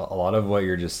a lot of what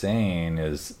you're just saying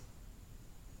is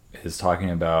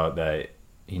talking about that,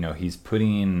 he's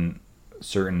putting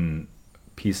certain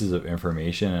pieces of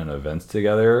information and events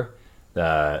together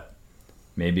that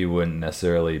maybe wouldn't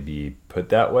necessarily be put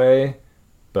that way,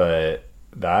 but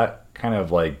that kind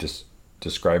of like just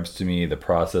describes to me the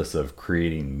process of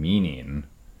creating meaning,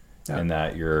 and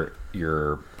that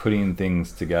you're putting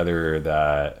things together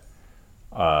that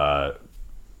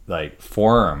like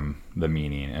form the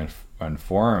meaning and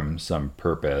form some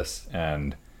purpose.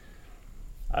 And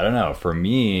I don't know, for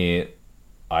me,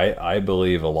 I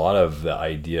believe a lot of the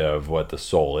idea of what the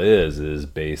soul is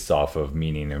based off of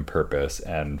meaning and purpose,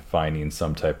 and finding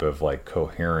some type of like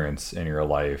coherence in your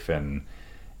life,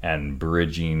 and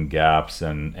bridging gaps,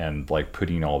 and like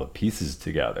putting all the pieces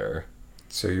together.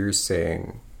 So you're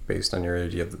saying, based on your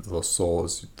idea, that the soul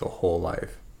is the whole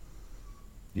life?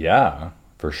 Yeah,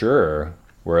 for sure.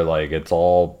 Where like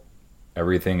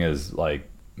everything is like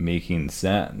making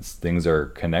sense. Things are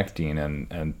connecting,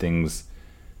 and things.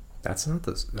 That's not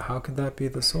how could that be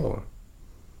the soul?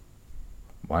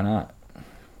 Why not?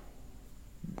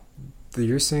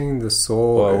 You're saying the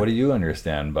soul... Well, what do you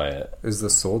understand by it? Is the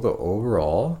soul the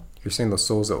overall? You're saying the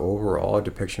soul is the overall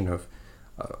depiction of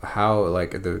how,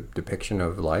 like, the depiction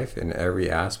of life in every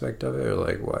aspect of it, or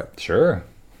like what? Sure.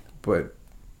 But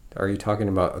are you talking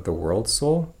about the world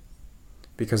soul?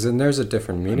 Because then there's a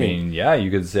different meaning. I mean, yeah, you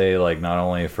could say, like, not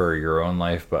only for your own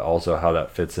life, but also how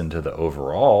that fits into the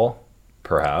overall,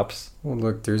 perhaps. Well,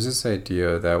 look, there's this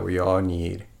idea that we all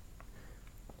need...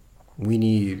 We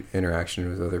need interaction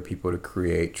with other people to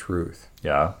create truth.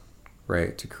 Yeah.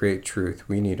 Right? To create truth,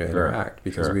 we need to interact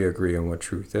because we agree on what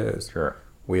truth is. Sure.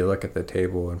 We look at the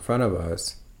table in front of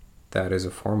us. That is a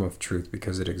form of truth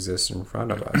because it exists in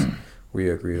front of us. We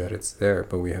agree that it's there,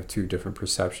 but we have two different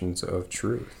perceptions of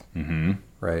truth. Mm-hmm.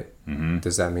 Right? Mm-hmm.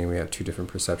 Does that mean we have two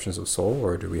different perceptions of soul,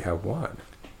 or do we have one?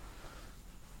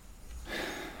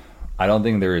 I don't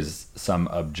think there is some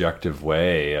objective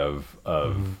way of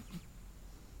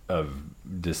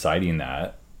deciding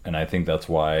that, and I think that's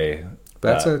why.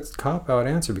 That's a cop-out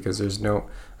answer because there's no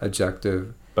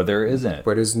objective. But there isn't.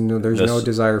 But there's no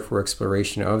desire for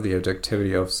exploration of the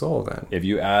objectivity of soul. Then, if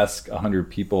you ask 100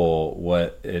 people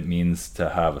what it means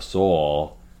to have a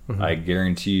soul, I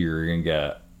guarantee you're gonna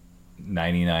get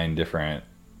 99 different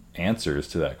answers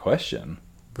to that question.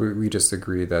 We just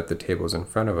agree that the table's in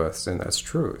front of us, and that's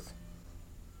truth.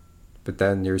 But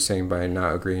then you're saying by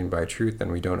not agreeing by truth,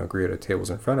 then we don't agree that a table's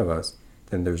in front of us,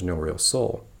 then there's no real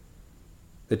soul.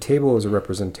 the table is a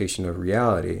representation of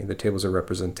reality. The table is a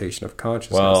representation of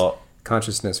consciousness. Well,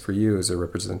 consciousness for you is a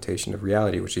representation of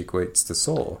reality, which equates to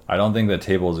soul. I don't think the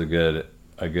table is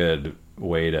a good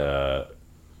way to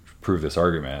prove this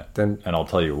argument. And I'll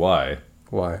tell you why.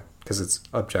 Why? Because it's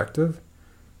objective?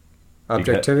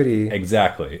 Objectivity.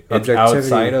 Exactly. It's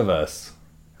outside of us.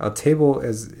 A table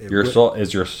is... Your soul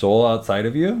is your soul outside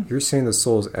of you? You're saying the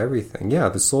soul is everything. Yeah,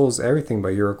 the soul is everything by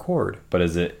your accord. But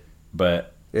is it... But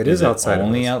it is outside of us.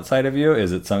 Only outside of you?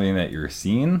 Is it something that you're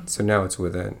seeing? So now it's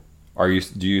within.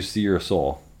 Do you see your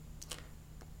soul?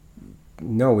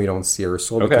 No, we don't see our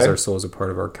soul because our soul is a part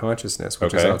of our consciousness,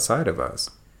 which is outside of us.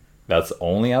 That's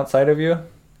only outside of you?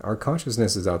 Our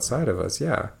consciousness is outside of us,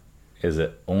 yeah. Is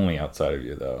it only outside of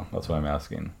you, though? That's what I'm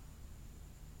asking.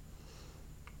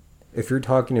 If you're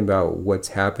talking about what's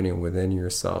happening within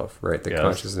yourself, right, the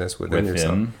consciousness within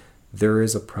yourself, there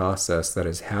is a process that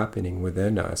is happening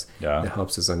within us that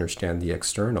helps us understand the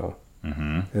external.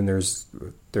 Mm-hmm. And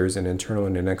there's an internal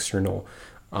and an external.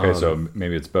 Okay, so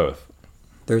maybe it's both.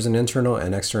 There's an internal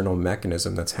and external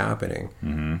mechanism that's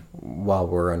happening while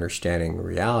we're understanding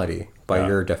reality. By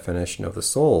your definition of the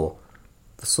soul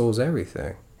is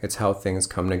everything. It's how things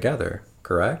come together,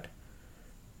 correct?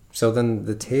 So then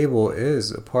the table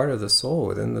is a part of the soul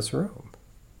within this room.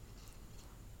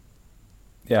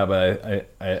 Yeah, but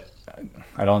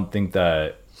I don't think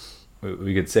that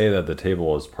we could say that the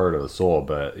table is part of the soul,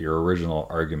 but your original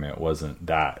argument wasn't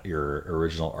that. Your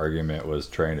original argument was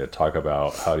trying to talk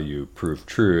about how do you prove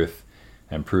truth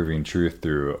and proving truth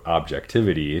through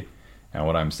objectivity. And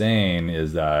what I'm saying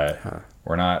is that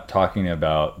we're not talking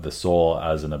about the soul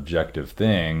as an objective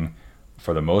thing.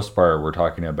 For the most part, we're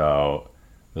talking about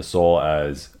the soul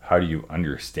as how do you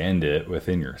understand it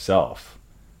within yourself.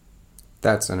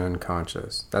 That's an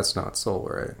unconscious. That's not soul,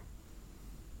 right?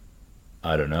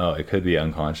 I don't know. It could be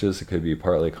unconscious. It could be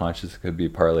partly conscious. It could be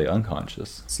partly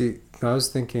unconscious. See, I was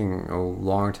thinking a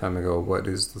long time ago, what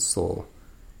is the soul?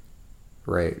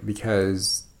 Right?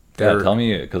 Because... tell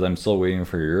me, because I'm still waiting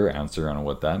for your answer on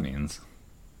what that means.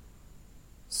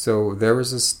 So there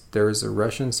was a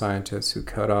Russian scientist who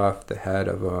cut off the head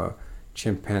of a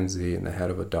chimpanzee and the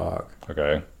head of a dog.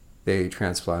 Okay. They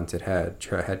transplanted head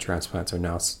transplants are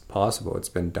now possible. It's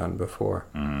been done before.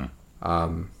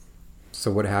 Mm-hmm. So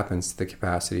what happens to the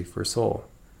capacity for soul?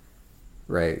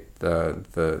 Right?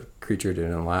 The creature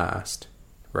didn't last,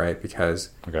 right? Because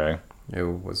it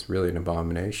was really an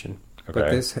abomination.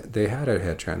 Okay. But they had a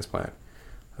head transplant.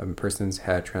 A person's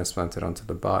head transplanted onto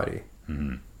the body.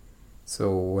 Mm-hmm. So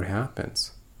what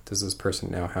happens? Does this person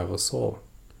now have a soul?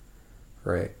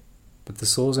 Right? But the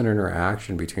soul is an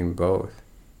interaction between both.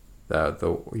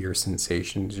 Your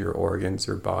sensations, your organs,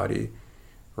 your body,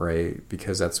 right?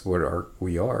 Because that's what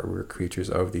we are. We're creatures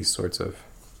of these sorts of...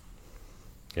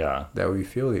 Yeah. That we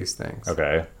feel these things.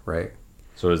 Okay. Right?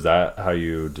 So is that how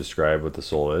you describe what the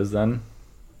soul is then?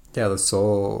 Yeah, the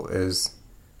soul is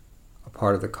a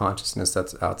part of the consciousness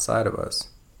that's outside of us.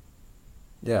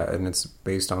 Yeah, and it's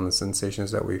based on the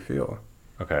sensations that we feel.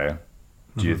 Okay.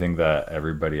 Do you think that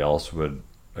everybody else would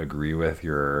agree with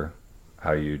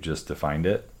how you just defined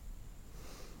it?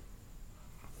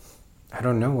 I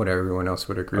don't know what everyone else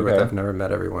would agree with. I've never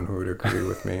met everyone who would agree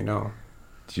with me, no.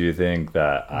 Do you think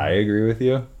that I agree with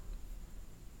you?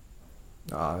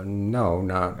 No,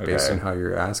 not based on how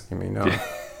you're asking me, no.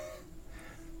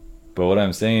 But what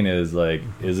I'm saying is, like,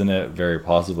 isn't it very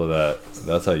possible that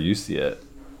that's how you see it?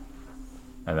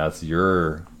 And that's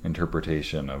your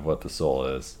interpretation of what the soul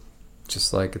is?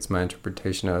 Just like it's my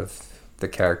interpretation of the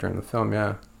character in the film,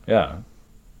 yeah. Yeah.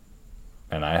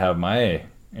 And I have my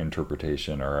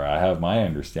interpretation, or I have my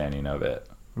understanding of it.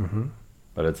 Mm-hmm.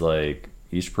 But it's like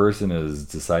each person is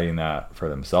deciding that for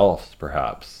themselves,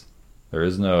 perhaps. There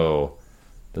is no...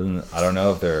 I don't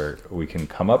know if we can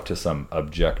come up to some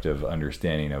objective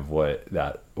understanding of what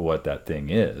that thing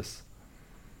is.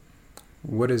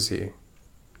 What is he?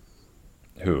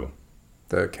 Who?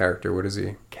 The character, what is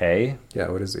he? K? Yeah,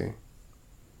 what is he?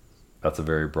 That's a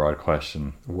very broad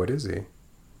question. What is he?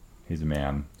 He's a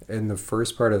man. In the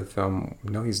first part of the film,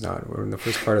 no, he's not. In the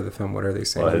first part of the film, what are they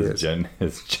saying? Well,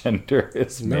 his gender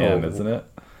is man, isn't it?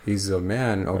 He's a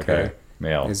man, okay.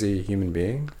 Male. Is he a human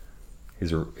being?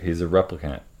 He's a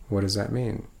replicant. What does that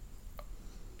mean?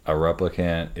 A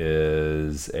replicant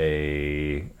is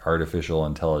a artificial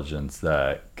intelligence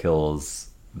that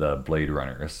kills the Blade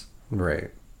Runners.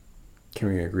 Right. Can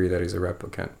we agree that he's a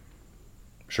replicant?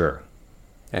 Sure.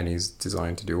 And he's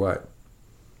designed to do what?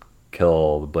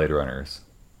 Kill the Blade Runners.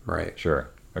 Right. Sure.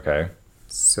 Okay.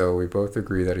 So we both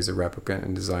agree that he's a replicant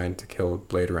and designed to kill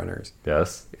Blade Runners.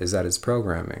 Yes. Is that his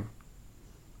programming?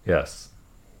 Yes.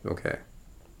 Okay.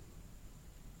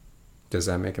 Does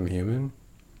that make him human?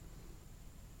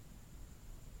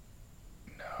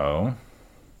 No.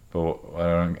 But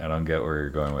I don't get where you're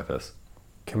going with this.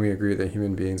 Can we agree that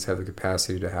human beings have the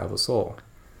capacity to have a soul?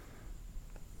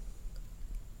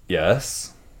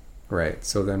 Yes. Right.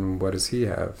 So then what does he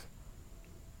have?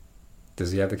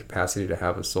 Does he have the capacity to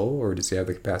have a soul, or does he have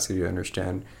the capacity to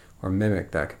understand or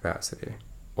mimic that capacity?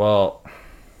 Well,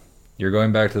 you're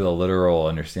going back to the literal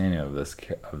understanding of this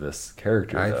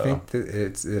character. I think that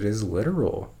it is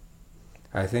literal.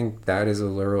 I think that is a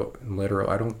literal.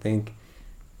 I don't think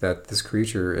that this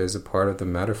creature is a part of the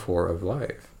metaphor of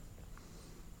life.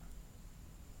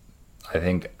 I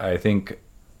think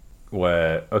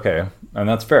okay, and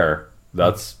that's fair.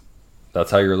 That's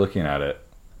how you're looking at it.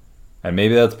 And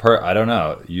maybe that's I don't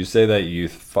know. You say that you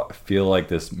feel like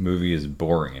this movie is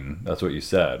boring. That's what you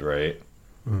said, right?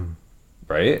 Mm.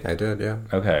 Right? I did, yeah.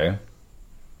 Okay.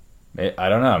 I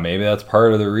don't know. Maybe that's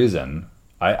part of the reason.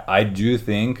 I do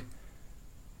think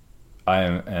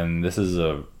and this is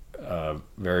a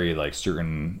very like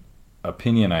certain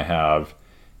opinion I have,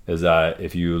 is that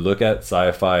if you look at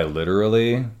sci-fi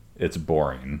literally, it's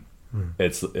boring. Mm.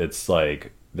 It's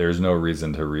like there's no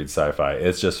reason to read sci-fi.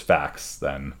 It's just facts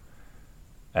then.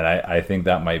 And I think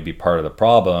that might be part of the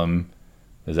problem,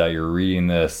 is that you're reading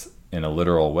this in a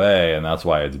literal way, and that's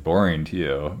why it's boring to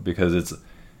you, because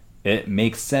it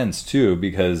makes sense too,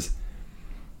 because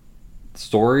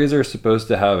stories are supposed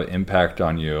to have an impact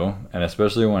on you, and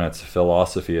especially when it's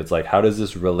philosophy, it's like, how does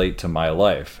this relate to my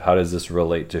life? How does this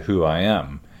relate to who I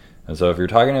am? And so if you're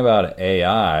talking about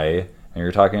AI and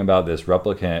you're talking about this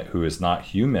replicant who is not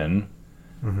human,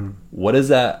 mm-hmm. What is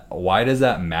that? Why does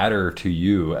that matter to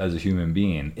you as a human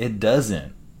being? It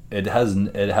doesn't. It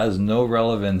has no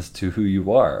relevance to who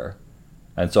you are.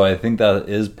 And so I think that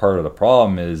is part of the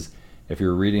problem, is if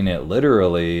you're reading it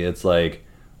literally, it's like,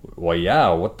 well, yeah,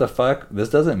 what the fuck? This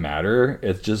doesn't matter.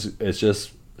 It's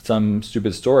just some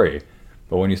stupid story.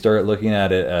 But when you start looking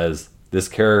at it as this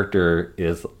character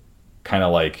is kind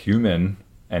of like human,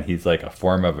 and he's like a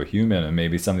form of a human, and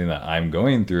maybe something that I'm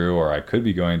going through or I could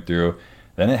be going through,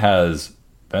 then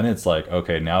it's like,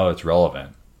 okay, now it's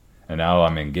relevant, and now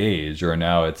I'm engaged, or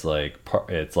now it's like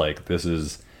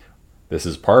this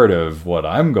is part of what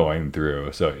I'm going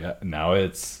through. So yeah, now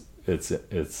it's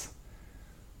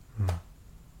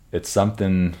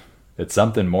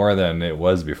something more than it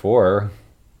was before.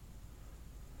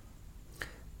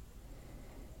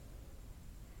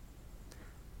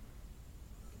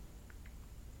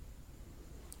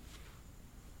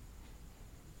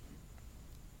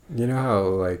 You know how,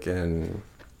 like, in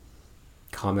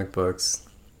comic books,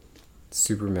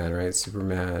 Superman, right?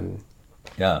 Superman.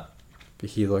 Yeah.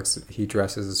 He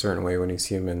dresses a certain way when he's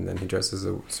human, then he dresses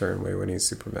a certain way when he's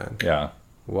Superman. Yeah.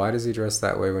 Why does he dress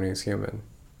that way when he's human?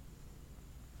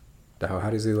 How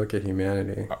does he look at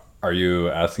humanity? Are you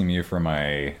asking me for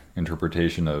my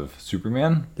interpretation of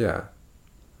Superman? Yeah.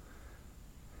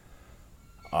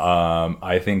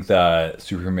 I think that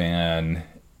Superman,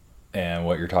 and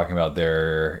what you're talking about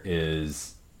there,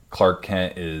 is Clark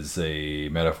Kent is a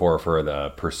metaphor for the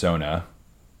persona.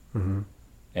 Mm-hmm.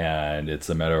 And it's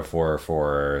a metaphor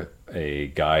for a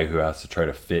guy who has to try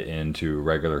to fit into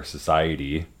regular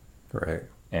society. Right.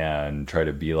 And try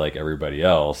to be like everybody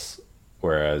else.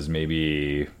 Whereas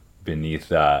maybe beneath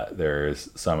that, there's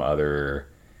some other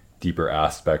deeper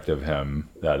aspect of him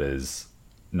that is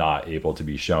not able to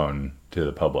be shown to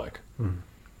the public. Mm.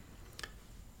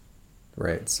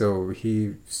 Right. So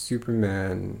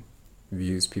Superman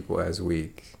views people as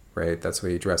weak, right? That's why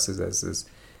he dresses as this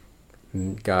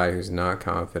guy who's not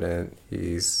confident.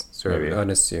 He's sort of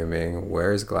unassuming,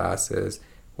 wears glasses,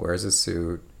 wears a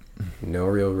suit, no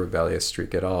real rebellious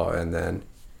streak at all. And then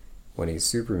when he's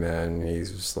Superman,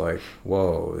 he's just like,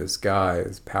 whoa, this guy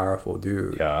is a powerful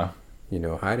dude. Yeah.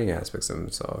 Hiding aspects of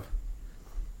himself.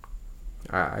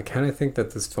 I kind of think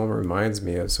that this film reminds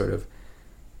me of sort of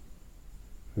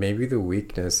maybe the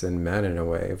weakness in men, in a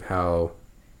way, of how,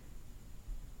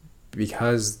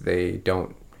 because they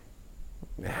don't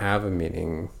have a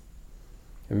meaning,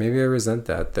 and maybe I resent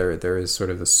that, there is sort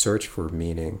of the search for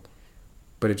meaning,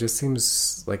 but it just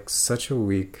seems like such a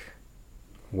weak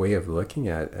way of looking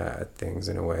at things,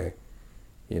 in a way,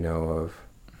 of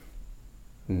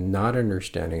not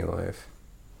understanding life.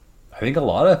 I think a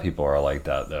lot of people are like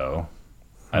that, though.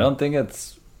 I don't think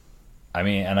it's,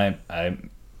 and I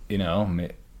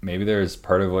maybe there's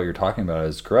part of what you're talking about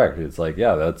is correct. It's like,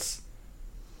 yeah, that's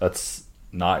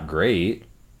not great,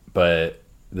 but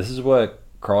this is what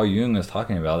Carl Jung is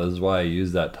talking about. This is why I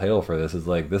use that title for this. Is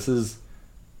like, this is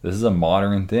a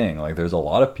modern thing. Like, there's a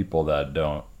lot of people that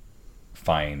don't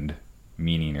find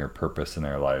meaning or purpose in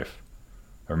their life,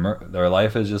 Their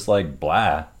life is just like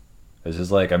blah. It's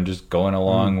just like I'm just going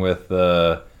along with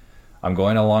the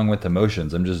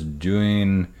motions. I'm just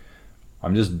doing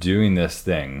this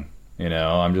thing. You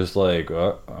know, I'm just like,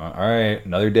 oh, all right,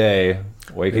 another day.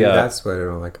 Wake up. That's what I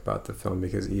don't like about the film,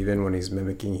 because even when he's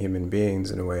mimicking human beings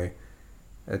in a way,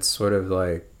 it's sort of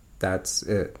like that's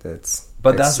it. That's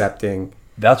accepting.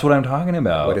 That's what I'm talking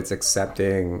about. But it's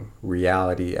accepting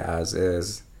reality as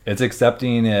is. It's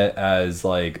accepting it as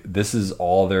like this is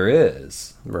all there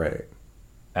is. Right.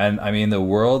 And I mean, the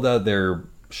world that they're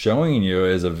showing you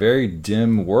is a very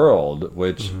dim world,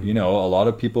 which, you know, a lot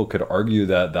of people could argue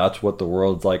that that's what the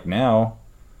world's like now.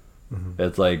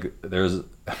 It's like if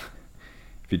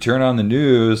you turn on the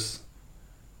news,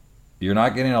 you're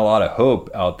not getting a lot of hope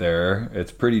out there.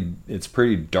 It's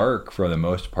pretty dark for the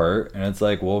most part. And it's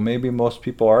like, well, maybe most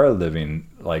people are living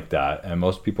like that. And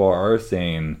most people are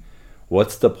saying,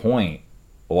 what's the point?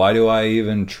 Why do I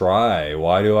even try?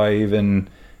 Why do I even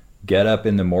get up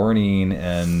in the morning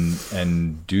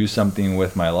and do something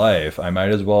with my life? I might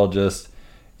as well just,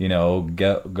 you know,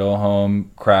 go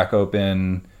home, crack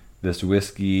open this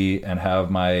whiskey, and have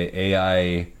my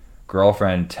AI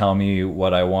girlfriend tell me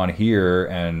what I want to hear,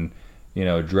 and, you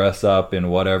know, dress up in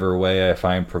whatever way I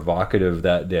find provocative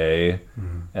that day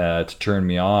to turn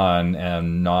me on,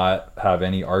 and not have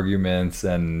any arguments,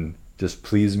 and just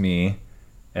please me,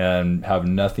 and have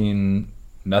nothing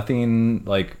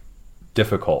like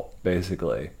difficult,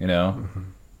 basically, you know.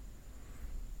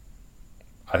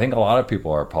 I think a lot of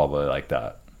people are probably like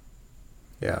that.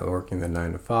 Yeah, working the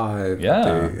 9 to 5.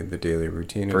 Yeah, the daily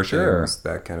routine for of sure. Things,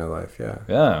 that kind of life.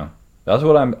 Yeah. That's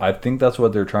what I think that's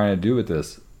what they're trying to do with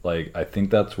this. Like, I think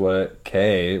that's what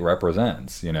Kay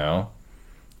represents. You know,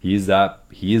 he's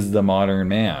the modern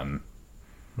man.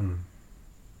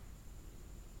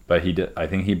 But I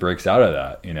think he breaks out of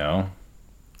that. You know.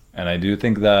 And I do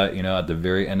think that, you know, at the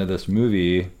very end of this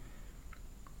movie,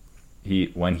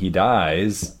 when he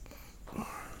dies,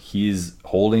 he's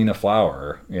holding a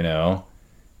flower, you know,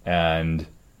 and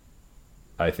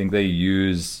I think they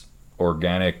use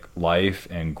organic life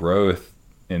and growth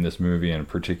in this movie in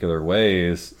particular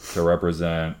ways to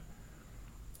represent,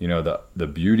 you know, the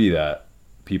beauty that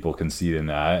people can see in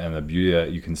that, and the beauty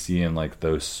that you can see in like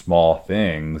those small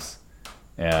things.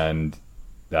 And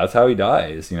that's how he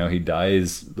dies. You know, he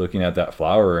dies looking at that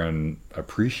flower and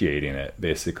appreciating it,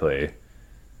 basically.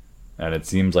 And it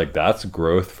seems like that's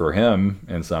growth for him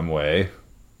in some way.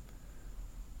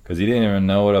 Because he didn't even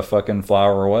know what a fucking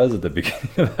flower was at the beginning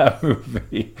of that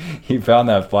movie. He found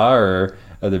that flower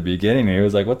at the beginning and he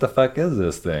was like, what the fuck is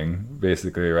this thing?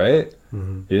 Basically, right?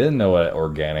 He didn't know what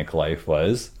organic life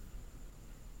was.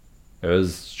 It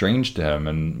was strange to him.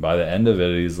 And by the end of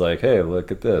it, he's like, hey,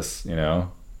 look at this. You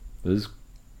know,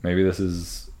 maybe this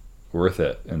is worth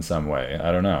it in some way.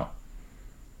 I don't know.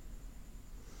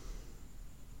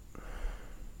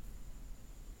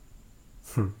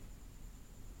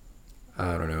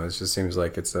 I don't know. It just seems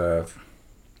like it's a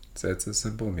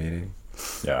simple meaning.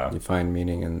 Yeah. You find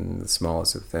meaning in the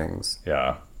smallest of things.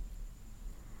 Yeah.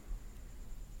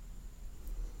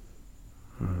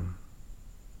 All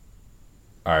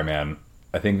right, man.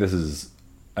 I think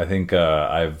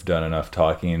I've done enough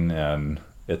talking, and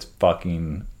it's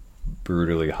fucking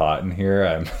brutally hot in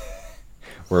here.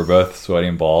 We're both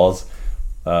sweating balls.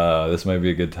 This might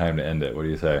be a good time to end it. What do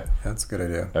you say? That's a good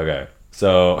idea. Okay.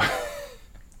 So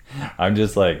I'm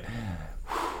just like,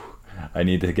 I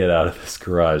need to get out of this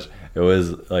garage. It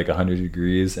was like 100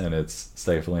 degrees and it's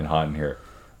stifling hot in here.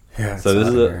 Yeah. So this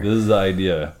is the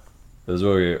idea. This is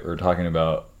what we're talking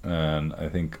about, and I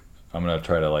think I'm gonna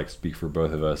try to like speak for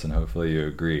both of us, and hopefully you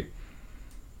agree.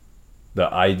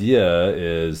 The idea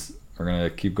is we're gonna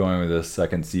keep going with this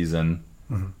second season.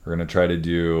 We're gonna try to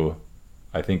do,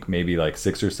 I think, maybe like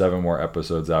 6 or 7 more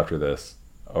episodes after this,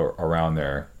 or around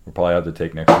there. We'll probably have to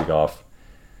take next week off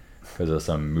because of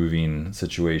some moving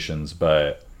situations,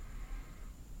 but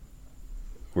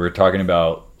we're talking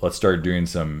about, let's start doing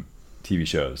some TV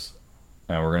shows,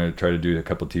 and we're going to try to do a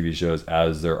couple TV shows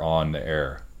as they're on the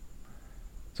air.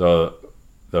 So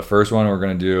the first one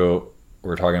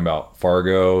we're talking about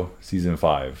Fargo season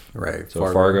 5. Right.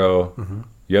 So Fargo,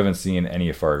 you haven't seen any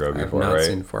of Fargo before, right? I've not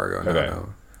seen Fargo.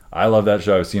 No. I love that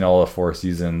show. I've seen all 4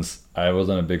 seasons. I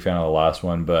wasn't a big fan of the last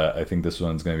one, but I think this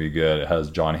one's going to be good. It has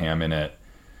John Hamm in it.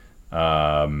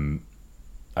 I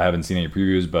haven't seen any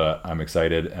previews, but I'm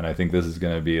excited, and I think this is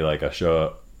going to be like a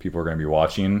show people are going to be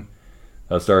watching.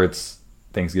 That starts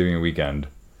Thanksgiving weekend.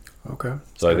 Okay.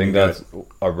 So I think that's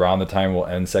around the time we'll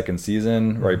end second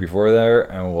season, right before there,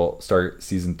 and we'll start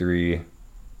season 3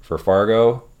 for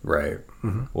Fargo. Right.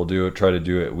 We'll try to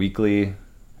do it weekly,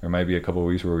 There might be a couple of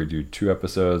weeks where we do 2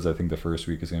 episodes. I think the first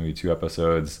week is going to be 2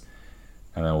 episodes.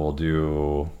 And then we'll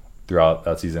do, throughout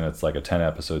that season, it's like a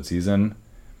 10-episode season.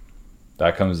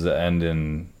 That comes to the end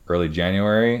in early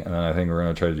January. And then I think we're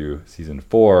going to try to do season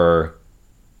 4,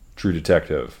 True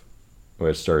Detective,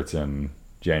 which starts in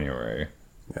January.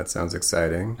 That sounds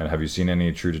exciting. And have you seen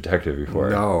any True Detective before?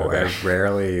 No, okay. I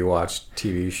rarely watch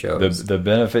TV shows. The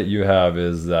benefit you have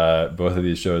is that both of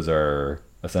these shows are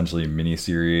essentially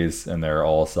mini-series, and they're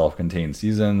all self-contained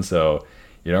seasons, so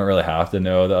you don't really have to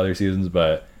know the other seasons,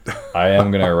 but I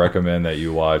am going to recommend that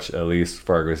you watch at least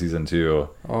Fargo Season 2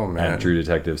 and True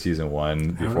Detective Season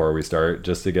 1 before we start,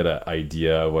 just to get an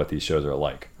idea of what these shows are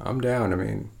like. I'm down. I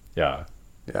mean... Yeah.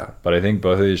 Yeah. But I think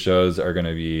both of these shows are going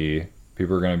to be...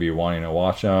 People are going to be wanting to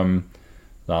watch them.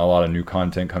 Not a lot of new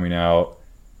content coming out.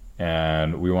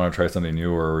 And we want to try something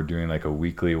new where we're doing like a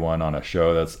weekly one on a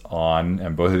show that's on.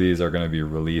 And both of these are going to be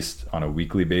released on a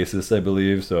weekly basis, I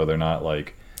believe. So they're not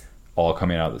like all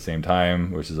coming out at the same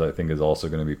time, which is, I think, is also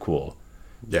going to be cool.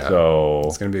 Yeah. So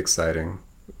it's going to be exciting.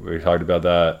 We talked about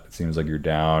that. It seems like you're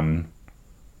down,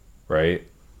 right?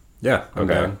 Yeah. I'm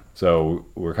down. So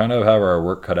we're kind of have our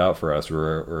work cut out for us.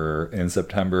 We're in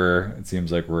September. It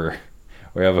seems like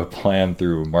we have a plan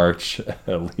through March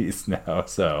at least now.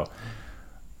 So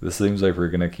this seems like we're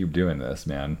going to keep doing this,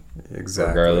 man.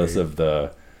 Exactly. Regardless of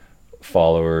the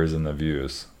followers and the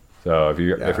views. So if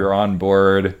you're on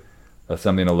board, that's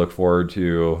something to look forward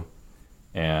to.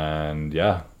 And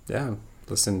yeah.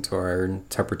 Listen to our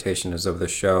interpretations of the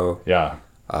show. Yeah.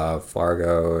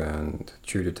 Fargo and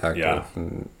True Detective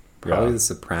and probably The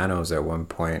Sopranos at one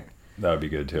point. That would be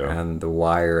good too. And The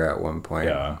Wire at one point.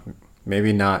 Yeah.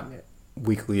 Maybe not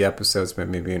weekly episodes, but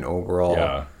maybe an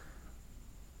overall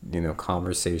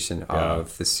conversation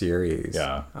of the series.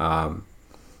 A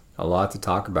lot to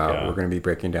talk about. We're going to be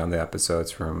breaking down the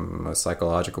episodes from a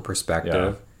psychological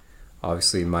perspective.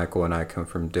 Obviously Michael and I come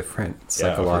from different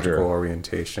psychological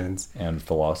orientations and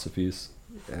philosophies.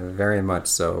 Very much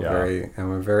so.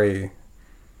 We're very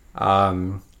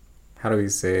how do we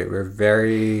say it? We're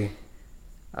very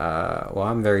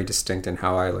I'm very distinct in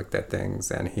how I looked at things,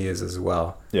 and he is as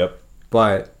well.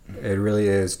 But it really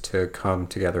is to come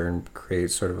together and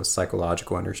create sort of a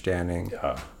psychological understanding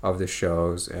of the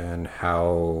shows and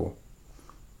how,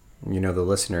 the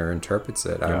listener interprets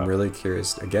it. I'm really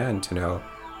curious, again, to know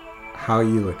how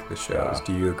you look at the shows.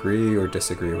 Do you agree or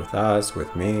disagree with us,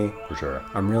 with me? For sure.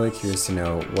 I'm really curious to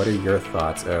know, what are your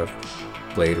thoughts of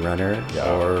Blade Runner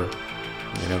or,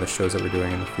 the shows that we're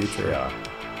doing in the future?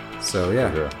 So,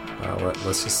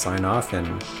 let's just sign off,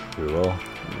 and we will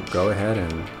go ahead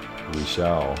and we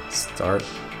shall start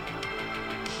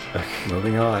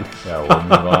moving on. We'll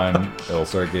move on. It'll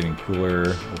start getting cooler.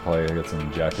 We'll probably get some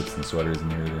jackets and sweaters in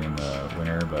here during the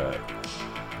winter, but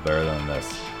better than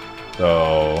this.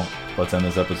 So let's end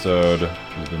this episode.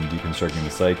 We've been deconstructing the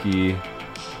psyche.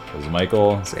 This is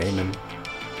Michael. It's Eamon.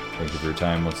 Thank you for your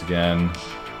time once again.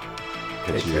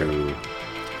 Catch you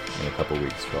in a couple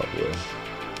weeks, probably.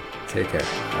 Take care.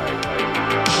 All right.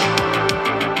 Bye.